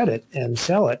 spread it and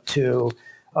sell it to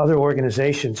other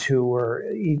organizations who were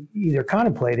either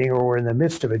contemplating or were in the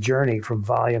midst of a journey from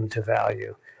volume to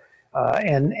value.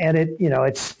 And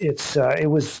it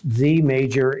was the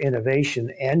major innovation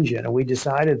engine, and we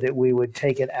decided that we would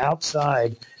take it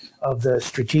outside of the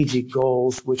strategic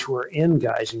goals which were in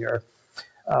Geisinger.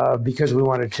 Because we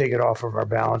wanted to take it off of our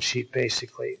balance sheet,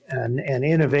 basically. And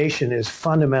innovation is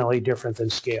fundamentally different than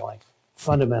scaling,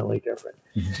 fundamentally different.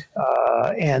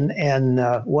 Mm-hmm.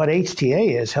 What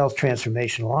HTA is, Health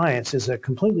Transformation Alliance, is a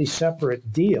completely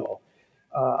separate deal.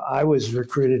 I was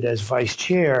recruited as vice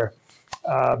chair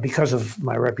because of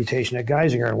my reputation at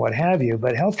Geisinger and what have you.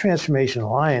 But Health Transformation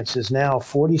Alliance is now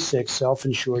 46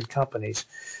 self-insured companies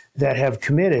that have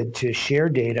committed to share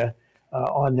data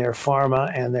on their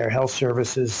pharma and their health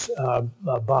services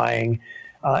buying,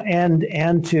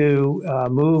 and to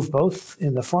move both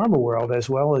in the pharma world as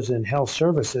well as in health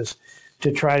services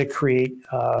to try to create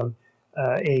a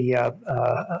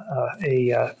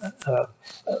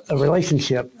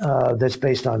relationship that's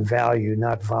based on value,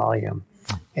 not volume.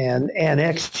 And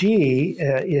XG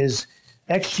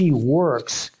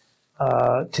works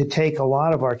to take a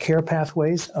lot of our care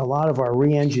pathways, a lot of our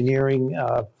re-engineering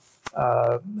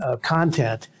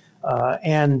content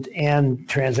and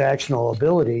transactional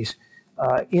abilities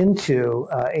into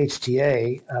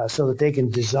HTA so that they can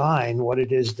design what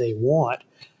it is they want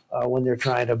when they're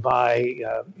trying to buy,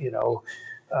 in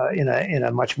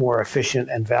a much more efficient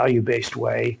and value-based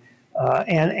way.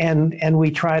 And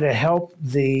we try to help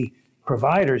the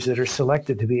providers that are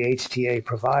selected to be HTA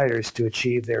providers to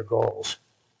achieve their goals.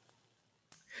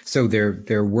 So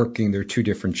they're working. There are two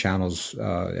different channels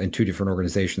and two different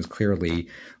organizations, clearly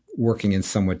working in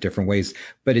somewhat different ways.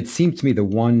 But it seems to me the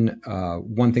one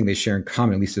thing they share in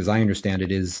common, at least as I understand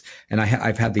it, is, and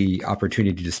I've had the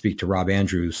opportunity to speak to Rob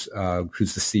Andrews,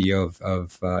 who's the CEO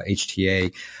of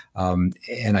HTA,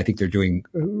 and I think they're doing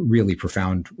really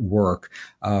profound work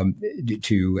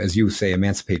to, as you say,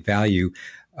 emancipate value.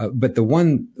 But the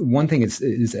one thing is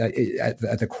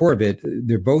at the core of it,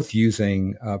 they're both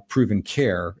using proven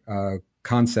care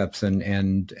concepts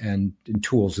and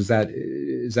tools. Is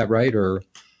that right? Or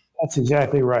that's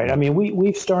exactly right. I mean,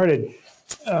 we've started.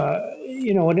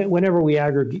 Whenever we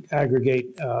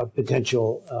aggregate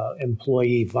potential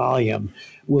employee volume,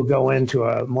 we'll go into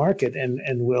a market and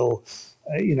we'll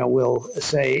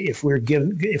say if we're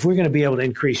going to be able to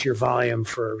increase your volume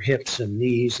for hips and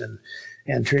knees and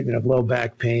treatment of low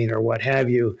back pain or what have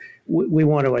you, we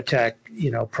want to attack,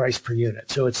 price per unit.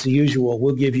 So it's the usual,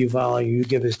 we'll give you volume, you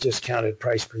give us discounted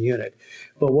price per unit.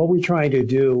 But what we're trying to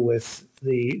do with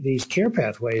these care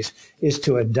pathways is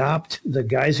to adopt the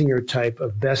Geisinger type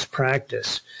of best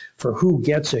practice for who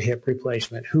gets a hip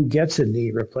replacement, who gets a knee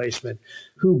replacement,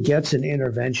 who gets an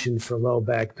intervention for low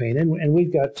back pain. And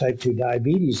we've got type 2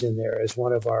 diabetes in there as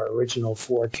one of our original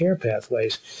 4 care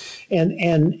pathways. And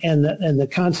the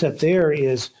concept there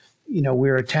is,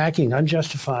 we're attacking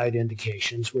unjustified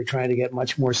indications. We're trying to get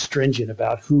much more stringent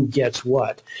about who gets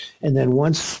what. And then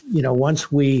once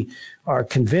we are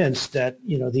convinced that,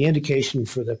 the indication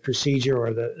for the procedure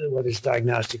or whether it's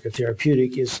diagnostic or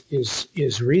therapeutic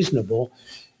is reasonable,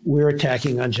 we're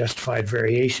attacking unjustified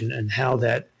variation and how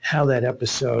that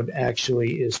episode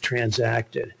actually is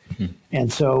transacted. Mm-hmm.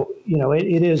 And so,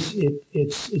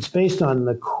 it's based on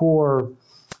the core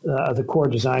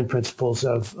design principles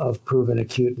of proven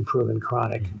acute and proven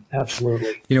chronic.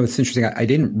 Absolutely. It's interesting. I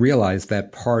didn't realize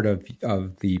that part of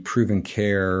the proven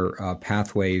care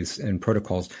pathways and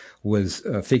protocols was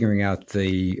figuring out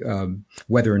the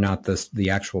whether or not the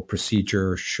actual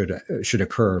procedure should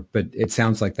occur. But it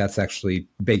sounds like that's actually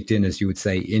baked in, as you would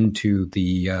say, into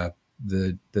the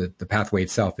pathway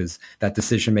itself. Is that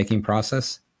decision-making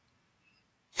process?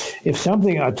 I'll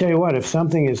tell you what, if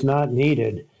something is not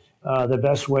needed, the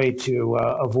best way to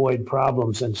avoid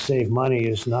problems and save money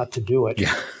is not to do it.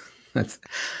 Yeah, that's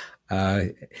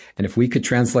and if we could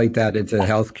translate that into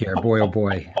healthcare, boy, oh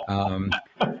boy,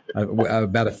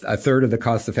 about a third of the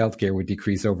cost of healthcare would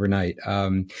decrease overnight.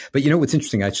 But what's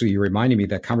interesting, actually, you reminded me of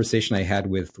that conversation I had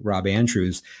with Rob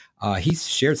Andrews. He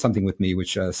shared something with me,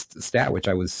 which stat, which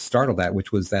I was startled at,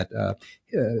 which was that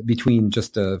between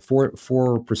just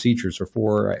four procedures or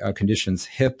four conditions,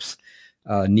 hips,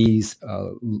 knees,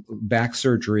 back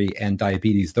surgery, and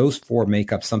diabetes, those four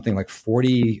make up something like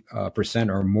 40%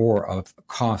 or more of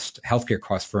healthcare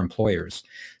costs for employers.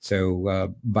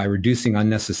 So by reducing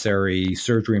unnecessary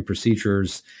surgery and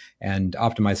procedures and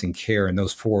optimizing care in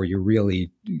those four, you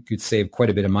could save quite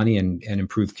a bit of money and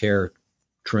improve care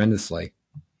tremendously.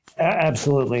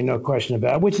 Absolutely, no question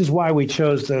about it, which is why we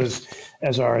chose those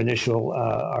as our initial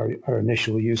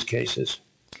use cases.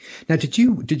 Now, did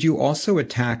you also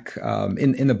attack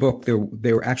in the book? There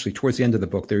were actually towards the end of the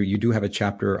book there you do have a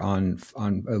chapter on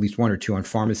at least one or two on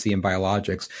pharmacy and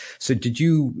biologics. So did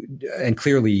you? And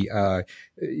clearly,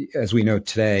 as we know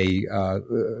today,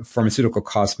 pharmaceutical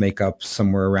costs make up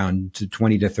somewhere around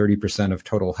 20 to 30% of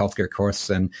total healthcare costs,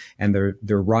 and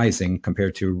they're rising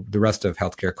compared to the rest of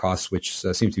healthcare costs, which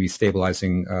seems to be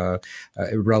stabilizing,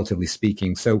 relatively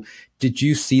speaking. So, did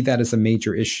you see that as a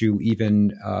major issue even,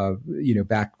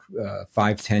 back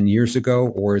 5-10 years ago,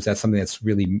 or is that something that's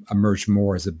really emerged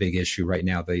more as a big issue right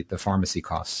now, the pharmacy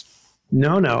costs?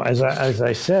 No. As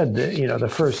I said,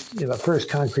 the first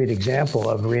concrete example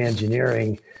of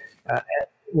reengineering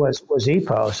was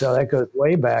EPO, so that goes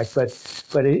way back. But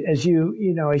as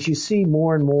you see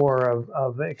more and more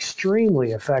of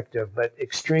extremely effective but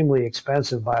extremely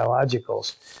expensive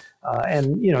biologicals.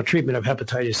 And treatment of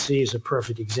hepatitis C is a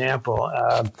perfect example.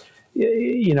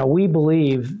 We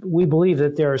believe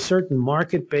that there are certain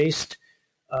market-based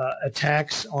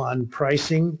attacks on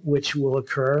pricing which will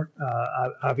occur.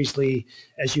 Obviously,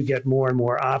 as you get more and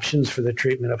more options for the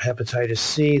treatment of hepatitis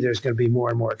C, there's going to be more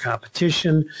and more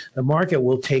competition. The market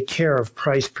will take care of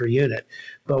price per unit.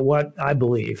 But what I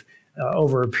believe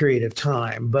over a period of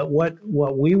time. But what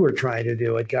we were trying to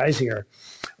do at Geisinger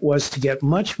was to get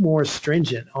much more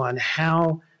stringent on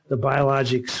how the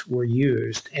biologics were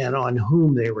used and on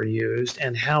whom they were used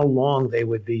and how long they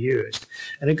would be used.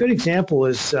 And a good example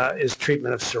is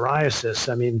treatment of psoriasis.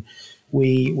 I mean,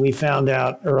 we found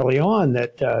out early on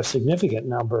that a significant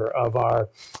number of our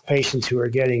patients who are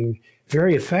getting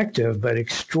very effective but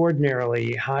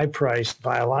extraordinarily high-priced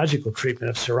biological treatment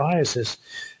of psoriasis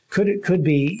could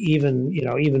be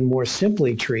even more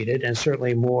simply treated and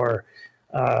certainly more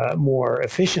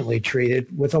efficiently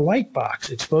treated with a light box,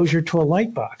 exposure to a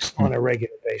light box on a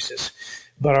regular basis.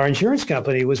 But our insurance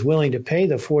company was willing to pay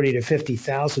the $40,000 to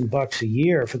 $50,000 a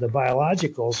year for the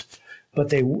biologicals. But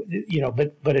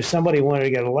but if somebody wanted to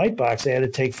get a light box, they had to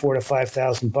take $4,000 to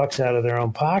 $5,000 out of their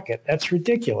own pocket. That's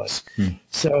ridiculous.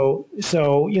 So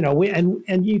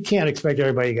and you can't expect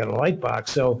everybody to get a light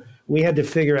box. So we had to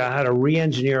figure out how to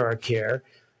re-engineer our care,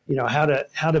 how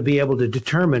to be able to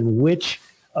determine which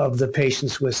of the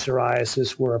patients with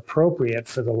psoriasis were appropriate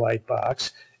for the light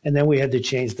box, and then we had to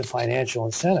change the financial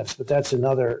incentives. But that's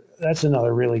another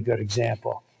really good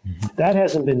example. That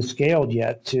hasn't been scaled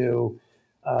yet to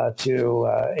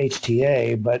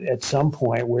HTA, but at some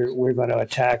point we're going to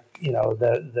attack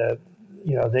the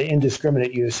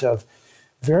indiscriminate use of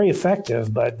very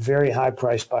effective but very high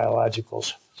priced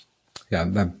biologicals. Yeah,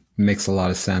 that makes a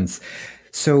lot of sense.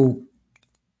 So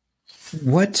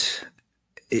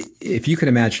if you could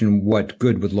imagine what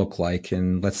good would look like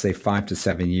in, let's say, 5 to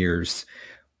 7 years,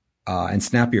 and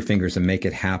snap your fingers and make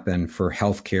it happen for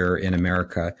healthcare in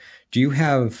America, do you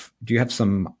have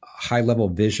some high level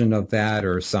vision of that,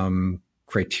 or some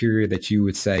criteria that you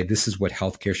would say this is what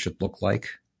healthcare should look like?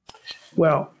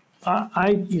 Well,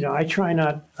 I try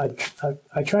not.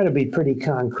 I try to be pretty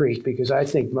concrete because I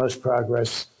think most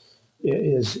progress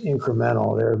is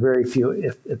incremental. There are very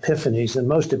few epiphanies, and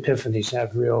most epiphanies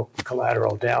have real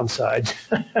collateral downsides.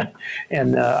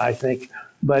 And I think,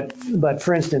 but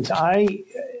for instance,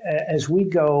 as we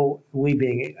go, we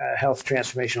being Health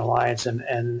Transformation Alliance and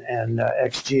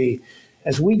XG,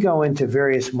 as we go into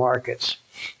various markets,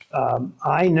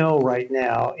 I know right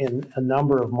now in a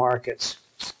number of markets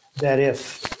that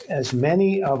if as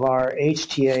many of our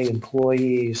HTA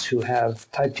employees who have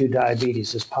type 2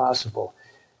 diabetes as possible,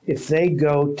 if they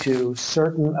go to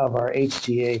certain of our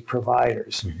HTA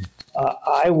providers,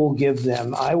 I will give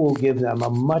them a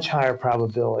much higher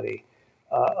probability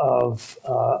of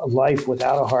life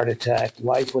without a heart attack,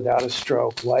 life without a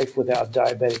stroke, life without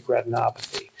diabetic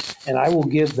retinopathy, and I will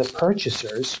give the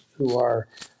purchasers, who are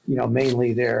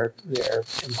mainly their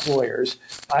employers,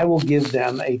 I will give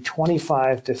them a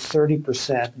 25 to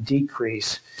 30%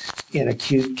 decrease in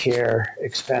acute care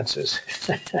expenses.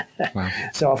 Wow.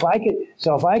 So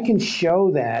if I can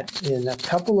show that in a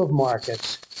couple of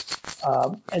markets,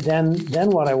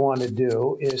 then what I want to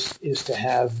do is to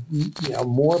have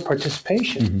more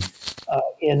participation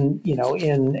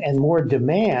and more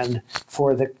demand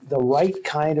for the right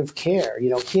kind of care.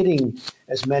 Hitting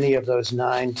as many of those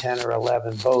 9, 10, or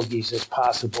 11 bogeys as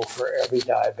possible for every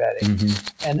diabetic.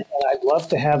 And I'd love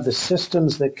to have the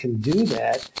systems that can do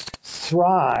that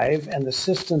thrive, and the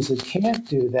systems that can't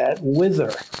do that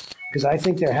wither, because I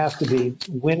think there have to be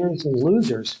winners and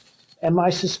losers. And my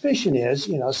suspicion is,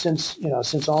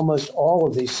 since almost all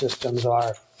of these systems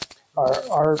are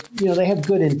they have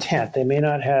good intent. They may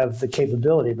not have the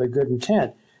capability, but good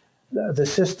intent. The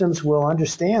systems will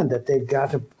understand that they've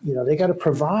got to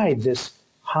provide this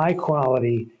high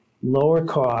quality, lower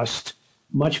cost,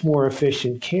 much more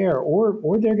efficient care, or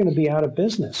they're going to be out of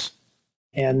business.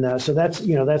 And so that's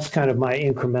kind of my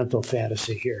incremental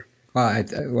fantasy here.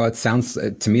 It sounds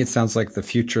to me, it sounds like the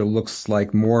future looks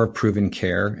like more proven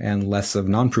care and less of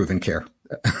non-proven care.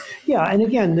 Yeah, and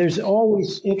again, there's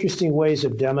always interesting ways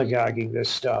of demagoguing this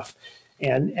stuff,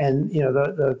 and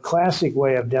the classic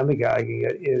way of demagoguing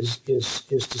it is to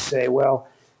say, well,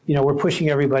 we're pushing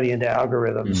everybody into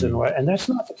algorithms, and that's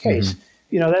not the case.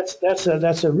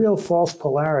 That's a real false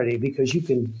polarity, because you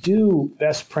can do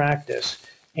best practice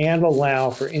and allow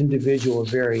for individual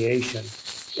variation.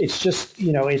 It's just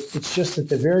it's just that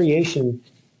the variation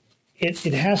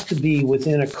it has to be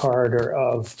within a corridor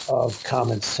of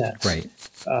common sense, right?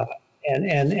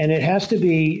 And it has to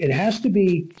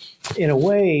be in a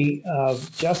way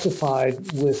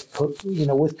justified with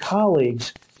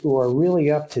colleagues who are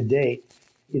really up to date,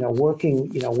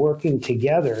 working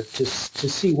together to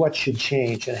see what should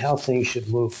change and how things should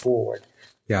move forward.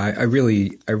 Yeah, I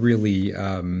really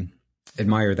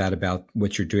admire that about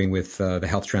what you're doing with the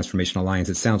Health Transformation Alliance.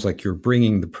 It sounds like you're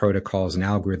bringing the protocols and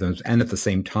algorithms, and at the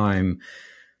same time,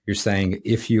 you're saying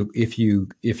if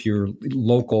your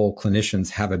local clinicians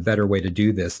have a better way to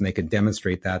do this and they could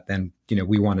demonstrate that, then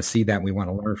we want to see that. And we want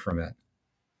to learn from it.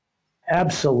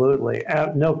 Absolutely,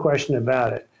 no question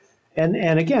about it.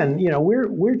 And again,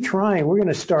 we're trying. We're going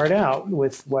to start out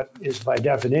with what is by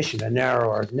definition a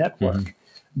narrower network,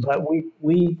 but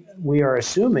we are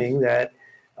assuming that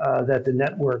the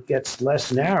network gets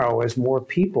less narrow as more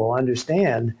people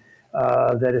understand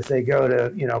that if they go to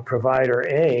provider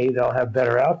A, they'll have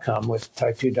better outcome with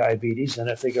type 2 diabetes than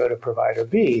if they go to provider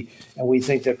B. And we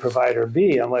think that provider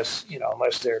B, unless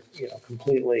they're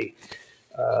completely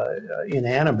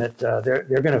inanimate, they're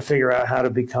going to figure out how to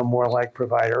become more like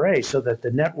provider A, so that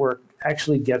the network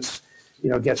actually gets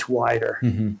wider.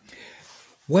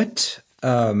 What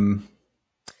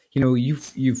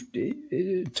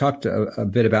you've talked a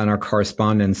bit about in our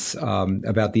correspondence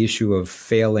about the issue of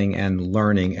failing and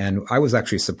learning. And I was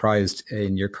actually surprised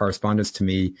in your correspondence to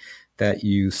me that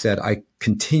you said, I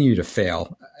continue to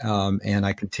fail and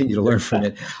I continue to learn from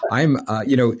it. I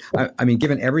mean,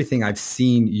 given everything I've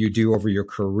seen you do over your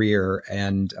career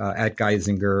and at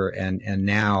Geisinger and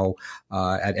now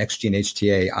at XG and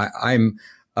HTA, I'm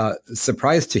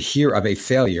surprised to hear of a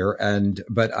failure,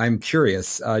 but I'm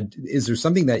curious, is there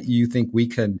something that you think we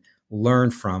can learn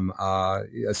from a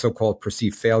so-called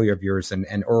perceived failure of yours,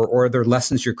 or are there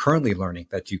lessons you're currently learning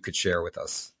that you could share with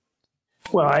us?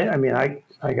 Well,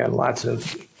 I got lots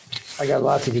of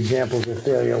examples of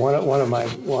failure. One of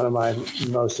my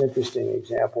most interesting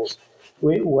examples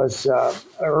was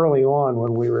early on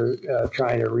when we were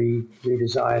trying to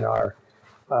redesign our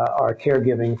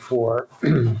caregiving for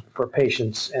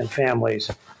patients and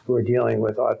families who are dealing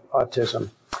with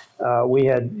autism. We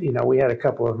had a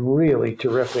couple of really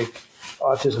terrific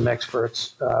autism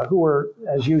experts who were,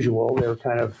 as usual, they were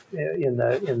kind of in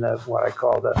the what I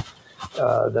call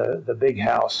the big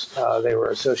house. They were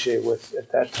associated with,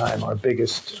 at that time, our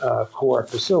biggest core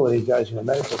facility, Geisinger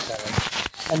Medical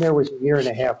Center. And there was a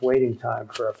 1.5 year waiting time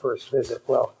for a first visit.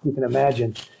 Well, you can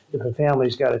imagine if a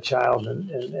family's got a child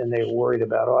and they're worried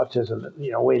about autism,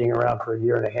 waiting around for a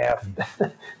 1.5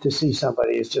 years to see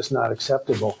somebody is just not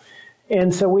acceptable.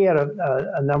 And so we had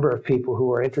a number of people who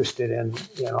were interested in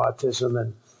autism,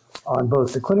 and on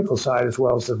both the clinical side as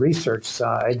well as the research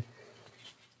side.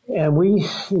 And we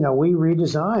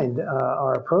redesigned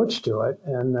our approach to it.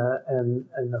 And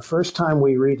the first time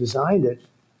we redesigned it,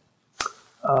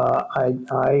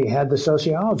 I had the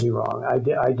sociology wrong.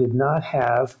 I did not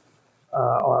have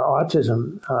our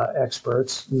autism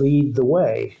experts lead the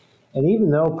way. And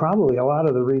even though probably a lot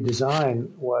of the redesign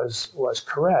was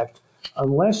correct,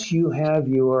 unless you have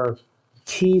your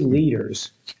key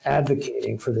leaders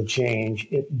advocating for the change,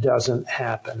 it doesn't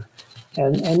happen.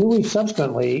 And we've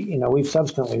subsequently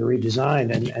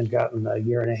redesigned and gotten a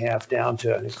 1.5 years down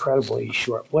to an incredibly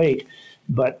short wait.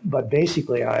 But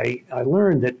basically, I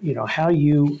learned that how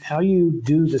you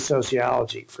do the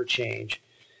sociology for change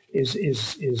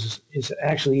is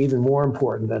actually even more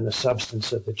important than the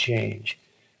substance of the change.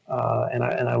 And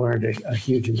I learned a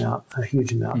huge amount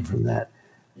mm-hmm. from that.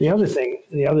 The other thing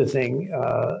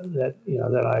that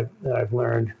I've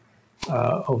learned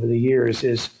over the years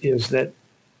is that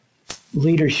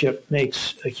leadership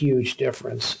makes a huge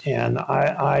difference. And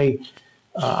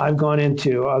I've gone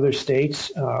into other states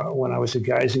when I was at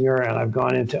Geisinger, and I've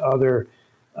gone into other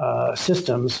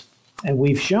systems, and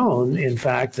we've shown, in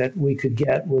fact, that we could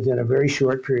get within a very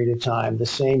short period of time the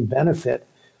same benefit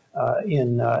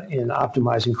in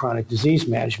optimizing chronic disease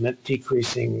management,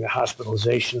 decreasing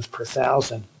hospitalizations per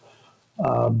 1,000.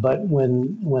 But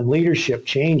when leadership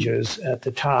changes at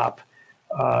the top,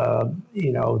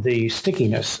 the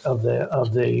stickiness of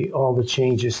all the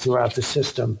changes throughout the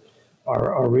system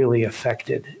are really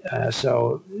affected.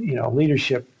 So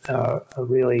leadership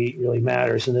really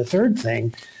matters. And the third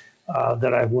thing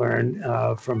that I've learned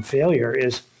from failure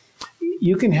is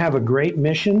you can have a great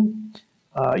mission,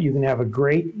 you can have a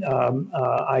great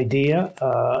idea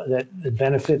that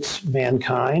benefits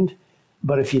mankind,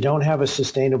 but if you don't have a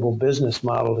sustainable business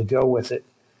model to go with it,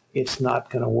 it's not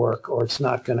going to work, or it's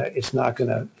not going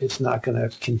to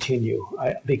continue.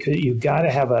 Because you've got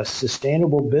to have a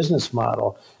sustainable business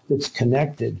model that's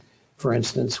connected, for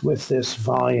instance, with this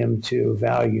volume to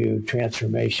value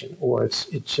transformation, or it's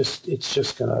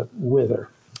just going to wither.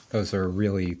 Those are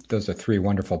three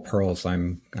wonderful pearls.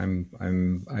 I've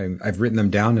written them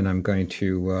down, and I'm going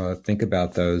to think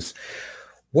about those.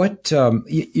 What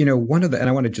one of the, and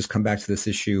I want to just come back to this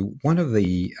issue. One of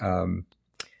the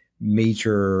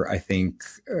major, I think,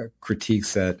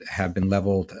 critiques that have been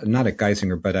leveled, not at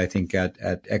Geisinger, but I think at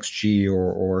XG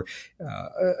or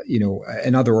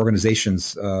and other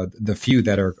organizations, the few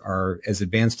that are as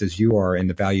advanced as you are in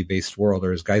the value-based world,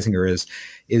 or as Geisinger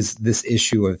is this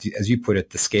issue of, as you put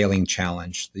it, the scaling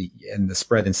challenge, and the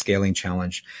spread and scaling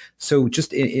challenge. So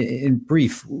just in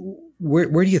brief, where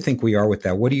do you think we are with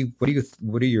that? What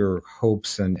are your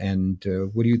hopes, and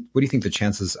what do you think the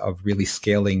chances of really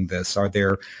scaling this? Are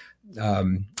there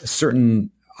certain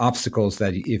obstacles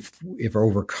that if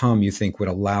overcome, you think would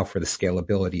allow for the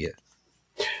scalability?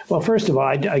 Well, first of all,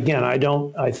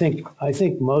 I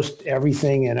think most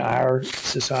everything in our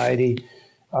society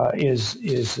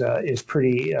is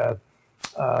pretty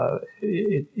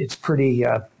it's pretty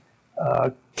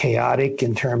chaotic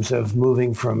in terms of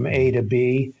moving from A to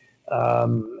B.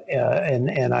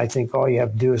 And I think all you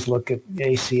have to do is look at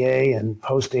ACA and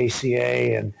post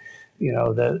ACA, and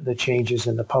the changes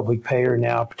in the public payer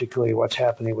now, particularly what's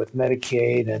happening with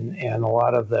Medicaid, and a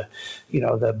lot of the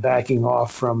the backing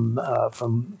off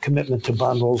from commitment to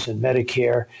bundles in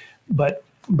Medicare. But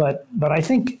I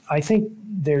think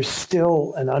there's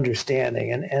still an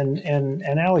understanding,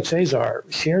 and Alex Azar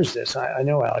shares this. I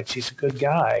know Alex; he's a good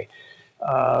guy.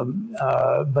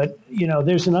 But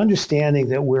there's an understanding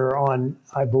that we're on,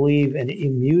 I believe, an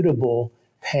immutable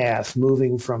path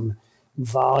moving from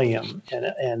volume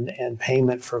and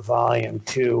payment for volume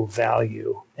to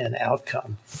value and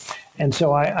outcome. And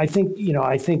so I think you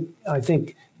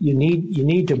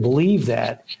need to believe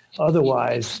that.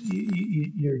 Otherwise,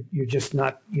 you're just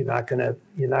not going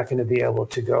to be able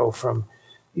to go from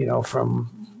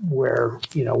where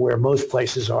most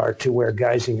places are to where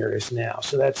Geisinger is now.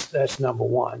 So that's number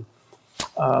one.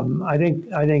 I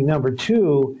think number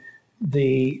two,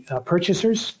 the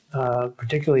purchasers,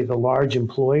 particularly the large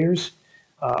employers,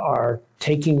 are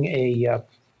taking a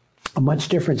much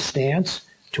different stance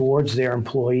towards their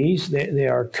employees. They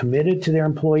are committed to their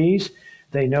employees,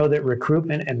 They know that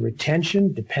recruitment and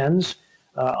retention depends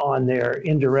on their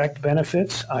indirect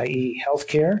benefits, i.e.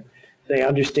 healthcare. They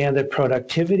understand that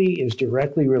productivity is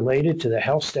directly related to the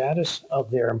health status of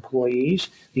their employees.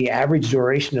 The average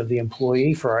duration of the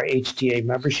employee for our HTA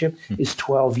membership is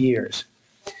 12 years.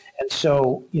 And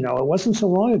so, it wasn't so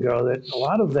long ago that a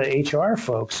lot of the HR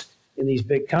folks in these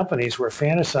big companies were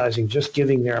fantasizing just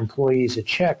giving their employees a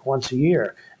check once a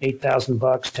year, $8,000,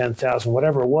 $10,000,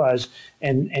 whatever it was,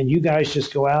 and you guys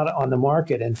just go out on the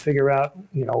market and figure out,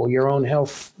 your own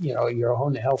health, your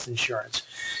own health insurance.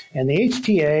 And the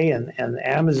HTA and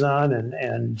Amazon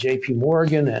and J.P.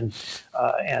 Morgan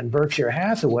and Berkshire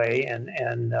Hathaway and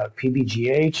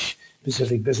PBGH,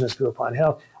 Pacific Business Group on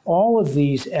Health, all of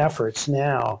these efforts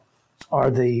now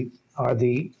are the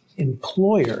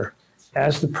employer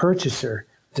as the purchaser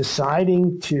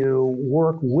deciding to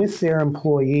work with their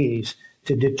employees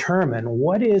to determine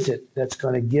what is it that's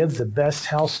going to give the best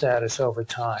health status over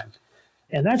time.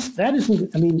 And that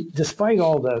isn't, despite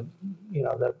all the,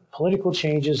 the political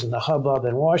changes and the hubbub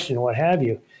in Washington, what have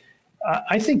you,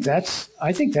 I think that's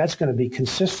going to be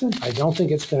consistent. I don't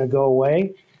think it's going to go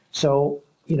away. So,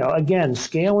 again,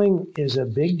 scaling is a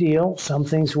big deal. Some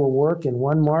things will work in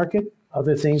one market,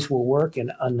 other things will work in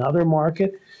another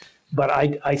market. But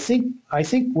I think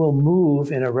we'll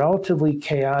move in a relatively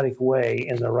chaotic way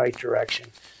in the right direction.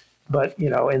 But,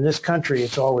 in this country,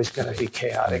 it's always going to be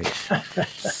chaotic.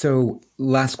 So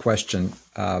last question.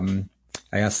 I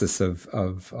ask this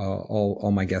of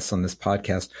all my guests on this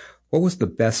podcast. What was the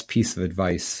best piece of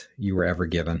advice you were ever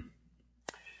given?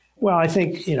 Well, I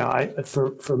think,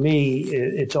 for me,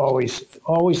 it's always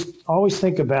to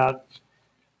think about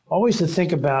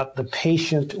the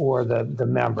patient or the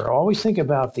member. Always think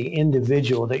about the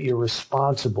individual that you're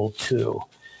responsible to,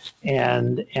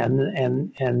 and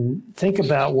think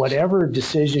about whatever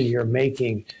decision you're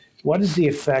making. What is the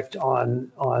effect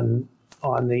on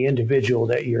the individual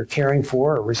that you're caring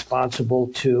for or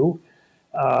responsible to?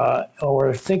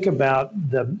 Or think about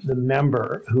the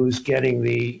member who's getting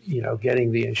the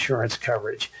insurance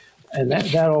coverage, and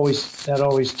that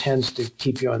always tends to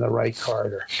keep you on the right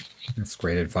corridor. That's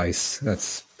great advice.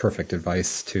 That's perfect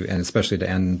advice and especially to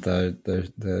end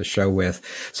the show with.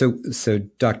 So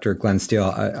Dr. Glenn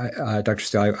Steele, Dr.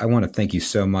 Steele, I want to thank you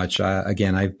so much.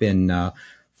 Again, I've been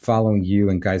following you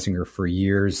and Geisinger for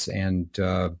years, and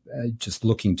just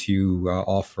looking to you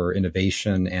all for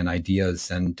innovation and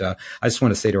ideas. And I just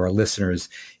want to say to our listeners,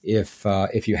 if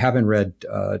you haven't read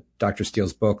Dr.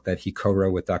 Steele's book that he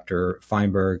co-wrote with Dr.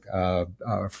 Feinberg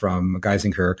from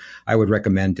Geisinger, I would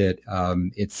recommend it.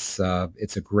 It's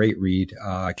a great read.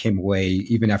 I came away,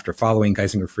 even after following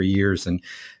Geisinger for years and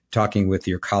talking with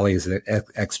your colleagues at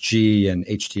XG and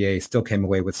HTA, still came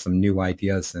away with some new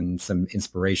ideas and some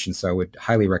inspiration. So I would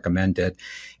highly recommend it.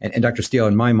 And Dr. Steele,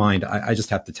 in my mind, I just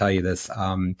have to tell you this.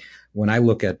 When I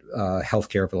look at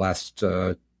healthcare for the last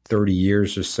 30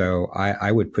 years or so,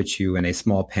 I would put you in a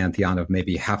small pantheon of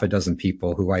maybe half a dozen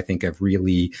people who I think have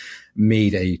really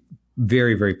made a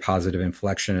very, very positive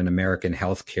inflection in American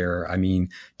healthcare. I mean,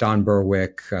 Don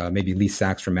Berwick, maybe Lee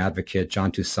Sachs from Advocate,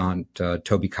 John Toussaint,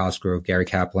 Toby Cosgrove, Gary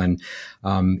Kaplan,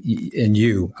 and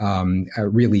you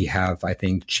really have, I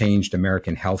think, changed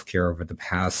American healthcare over the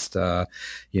past,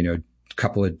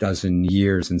 couple of dozen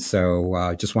years. And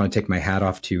so just want to take my hat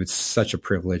off to you. It's such a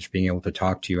privilege being able to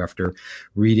talk to you after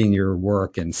reading your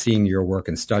work and seeing your work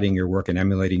and studying your work and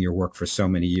emulating your work for so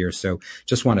many years. So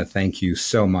just want to thank you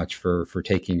so much for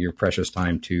taking your precious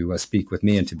time to speak with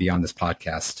me and to be on this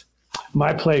podcast.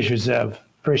 My pleasure, Zev.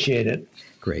 Appreciate it.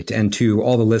 Great. And to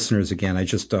all the listeners, again, I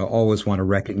just always want to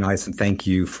recognize and thank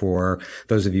you for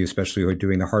those of you, especially who are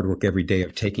doing the hard work every day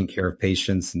of taking care of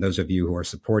patients, and those of you who are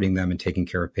supporting them and taking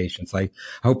care of patients. I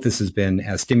hope this has been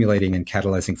as stimulating and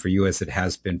catalyzing for you as it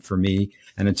has been for me.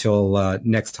 And until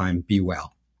next time, be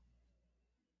well.